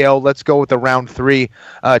 TKO. Let's go with a round 3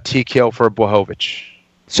 TKO for Blachowicz.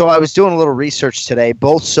 So I was doing a little research today.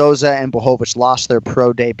 Both Souza and Blachowicz lost their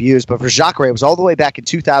pro debuts, but for Jacare, it was all the way back in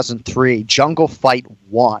 2003, Jungle Fight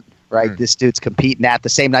 1. Right, this dude's competing at the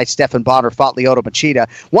same night Stephan Bonner fought Lyoto Machida.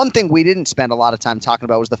 One thing we didn't spend a lot of time talking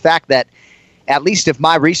about was the fact that, at least if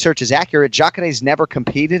my research is accurate, Jacare's never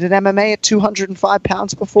competed in MMA at 205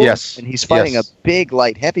 pounds before. Yes. And he's fighting a big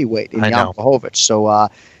light heavyweight in Jan Blachowicz. So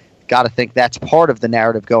got to think that's part of the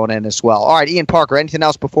narrative going in as well. All right, Ian Parker, anything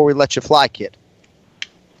else before we let you fly, kid?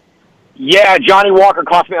 Yeah, Johnny Walker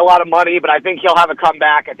cost me a lot of money, but I think he'll have a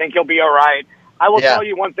comeback. I think he'll be all right. I will tell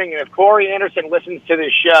you one thing, and if Corey Anderson listens to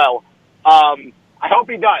this show, I hope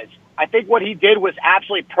he does. I think what he did was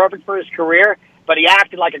absolutely perfect for his career, but he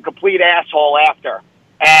acted like a complete asshole after.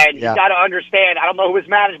 And he's got to understand, I don't know who his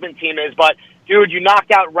management team is, but, dude, you knocked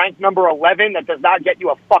out ranked number 11. That does not get you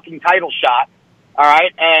a fucking title shot. All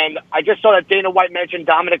right? And I just saw that Dana White mentioned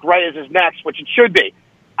Dominic Reyes is next, which it should be.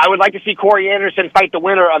 I would like to see Corey Anderson fight the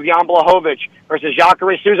winner of Jan Blachowicz versus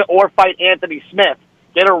Jacare Souza or fight Anthony Smith.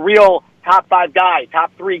 Get a real top 5 guy,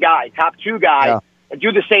 top 3 guy, top 2 guy, and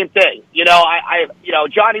do the same thing. You know,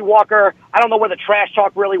 Johnny Walker, I don't know where the trash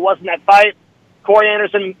talk really was in that fight. Corey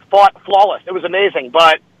Anderson fought flawless. It was amazing.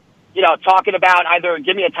 But, talking about either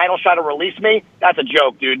give me a title shot or release me, that's a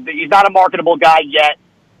joke, dude. He's not a marketable guy yet.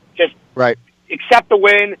 Just accept the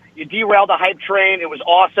win. You derailed the hype train. It was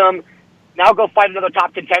awesome. Now go fight another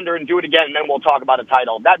top contender and do it again, and then we'll talk about a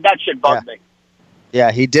title. That shit bugged me. Yeah,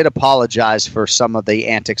 he did apologize for some of the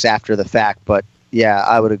antics after the fact, but yeah,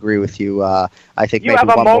 I would agree with you. I think you have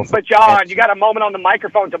a moment, but John, you got a moment on the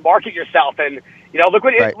microphone to market yourself, and You know, look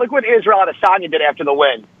what Israel Adesanya did after the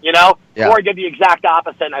win. You know, Corey did the exact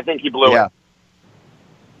opposite, and I think he blew it.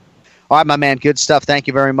 All right, my man. Good stuff. Thank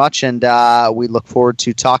you very much. And we look forward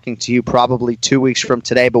to talking to you probably 2 weeks from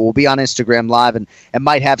today. But we'll be on Instagram Live and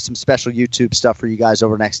might have some special YouTube stuff for you guys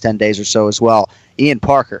over the next 10 days or so as well. Ian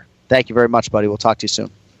Parker, thank you very much, buddy. We'll talk to you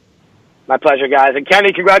soon. My pleasure, guys. And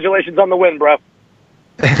Kenny, congratulations on the win, bro.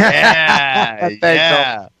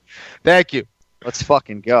 Thank you. Let's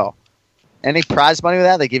fucking go. Any prize money with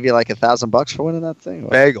that? They give you like $1,000 for winning that thing?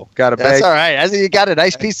 Bagel. Got a bagel. That's all right. You got a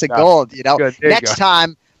nice piece of gold. You know, next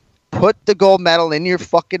time, put the gold medal in your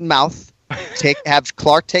fucking mouth. Have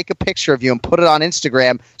Clark take a picture of you and put it on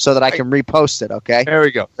Instagram so that I can repost it. Okay. There we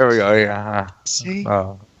go. Yeah. See.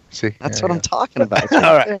 See. That's what I'm talking about. All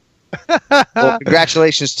right. Well,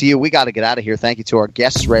 congratulations to you. We got to get out of here. Thank you to our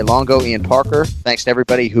guests, Ray Longo, Ian Parker. Thanks to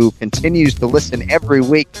everybody who continues to listen every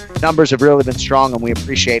week. Numbers have really been strong, and we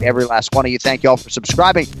appreciate every last one of you. Thank you all for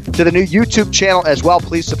subscribing to the new YouTube channel as well.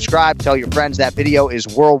 Please subscribe. Tell your friends that video is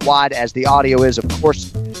worldwide, as the audio is, of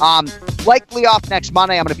course. Likely off next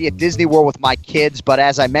Monday. I'm going to be at Disney World with my kids, but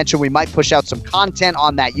as I mentioned, we might push out some content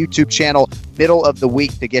on that YouTube channel middle of the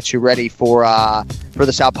week to get you ready for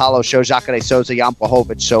the Sao Paulo show, Jacare Souza, Jan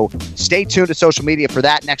Blachowicz. So stay tuned to social media for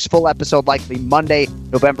that. Next full episode likely Monday,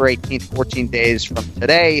 November 18th, 14 days from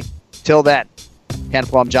today. Till then, Ken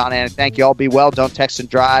Flo, I'm John Anik. Thank you all. Be well. Don't text and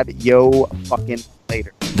drive. Yo fucking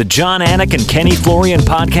later. The John Anik and Kenny Florian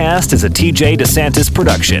podcast is a TJ DeSantis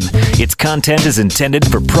production. Its content is intended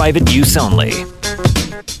for private use only.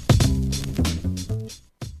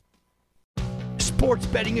 Sports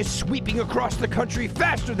betting is sweeping across the country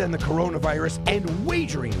faster than the coronavirus, and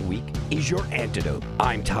Wagering Week is your antidote.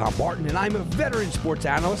 I'm Tom Martin, and I'm a veteran sports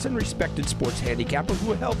analyst and respected sports handicapper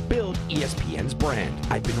who helped build ESPN's brand.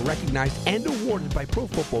 I've been recognized and awarded by Pro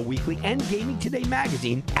Football Weekly and Gaming Today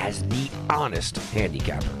magazine as the honest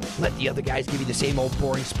handicapper. Let the other guys give you the same old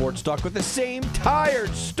boring sports talk with the same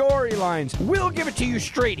tired storylines. We'll give it to you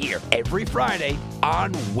straight here every Friday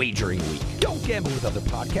on Wagering Week. Don't gamble with other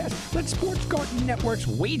podcasts. Let Sports Garden Network's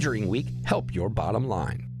Wagering Week help your bottom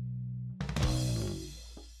line.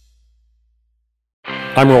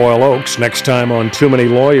 I'm Royal Oakes. Next time on Too Many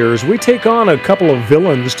Lawyers, we take on a couple of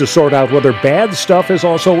villains to sort out whether bad stuff is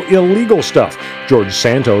also illegal stuff. George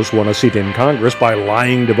Santos won a seat in Congress by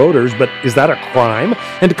lying to voters, but is that a crime?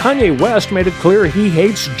 And Kanye West made it clear he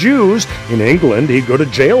hates Jews. In England, he'd go to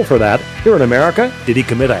jail for that. Here in America, did he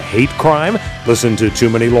commit a hate crime? Listen to Too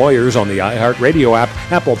Many Lawyers on the iHeartRadio app,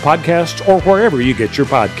 Apple Podcasts, or wherever you get your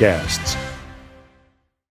podcasts.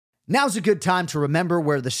 Now's a good time to remember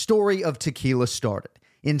where the story of tequila started.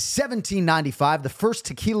 In 1795, the first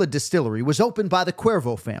tequila distillery was opened by the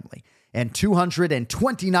Cuervo family, and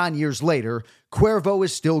 229 years later, Cuervo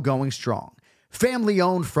is still going strong.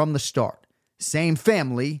 Family-owned from the start. Same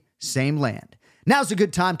family, same land. Now's a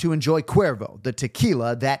good time to enjoy Cuervo, the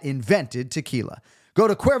tequila that invented tequila. Go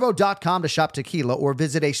to Cuervo.com to shop tequila or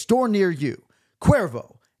visit a store near you.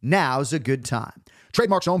 Cuervo, now's a good time.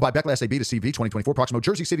 Trademarks owned by Beckley SAB to CV 2024, Proximo,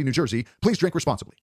 Jersey City, New Jersey. Please drink responsibly.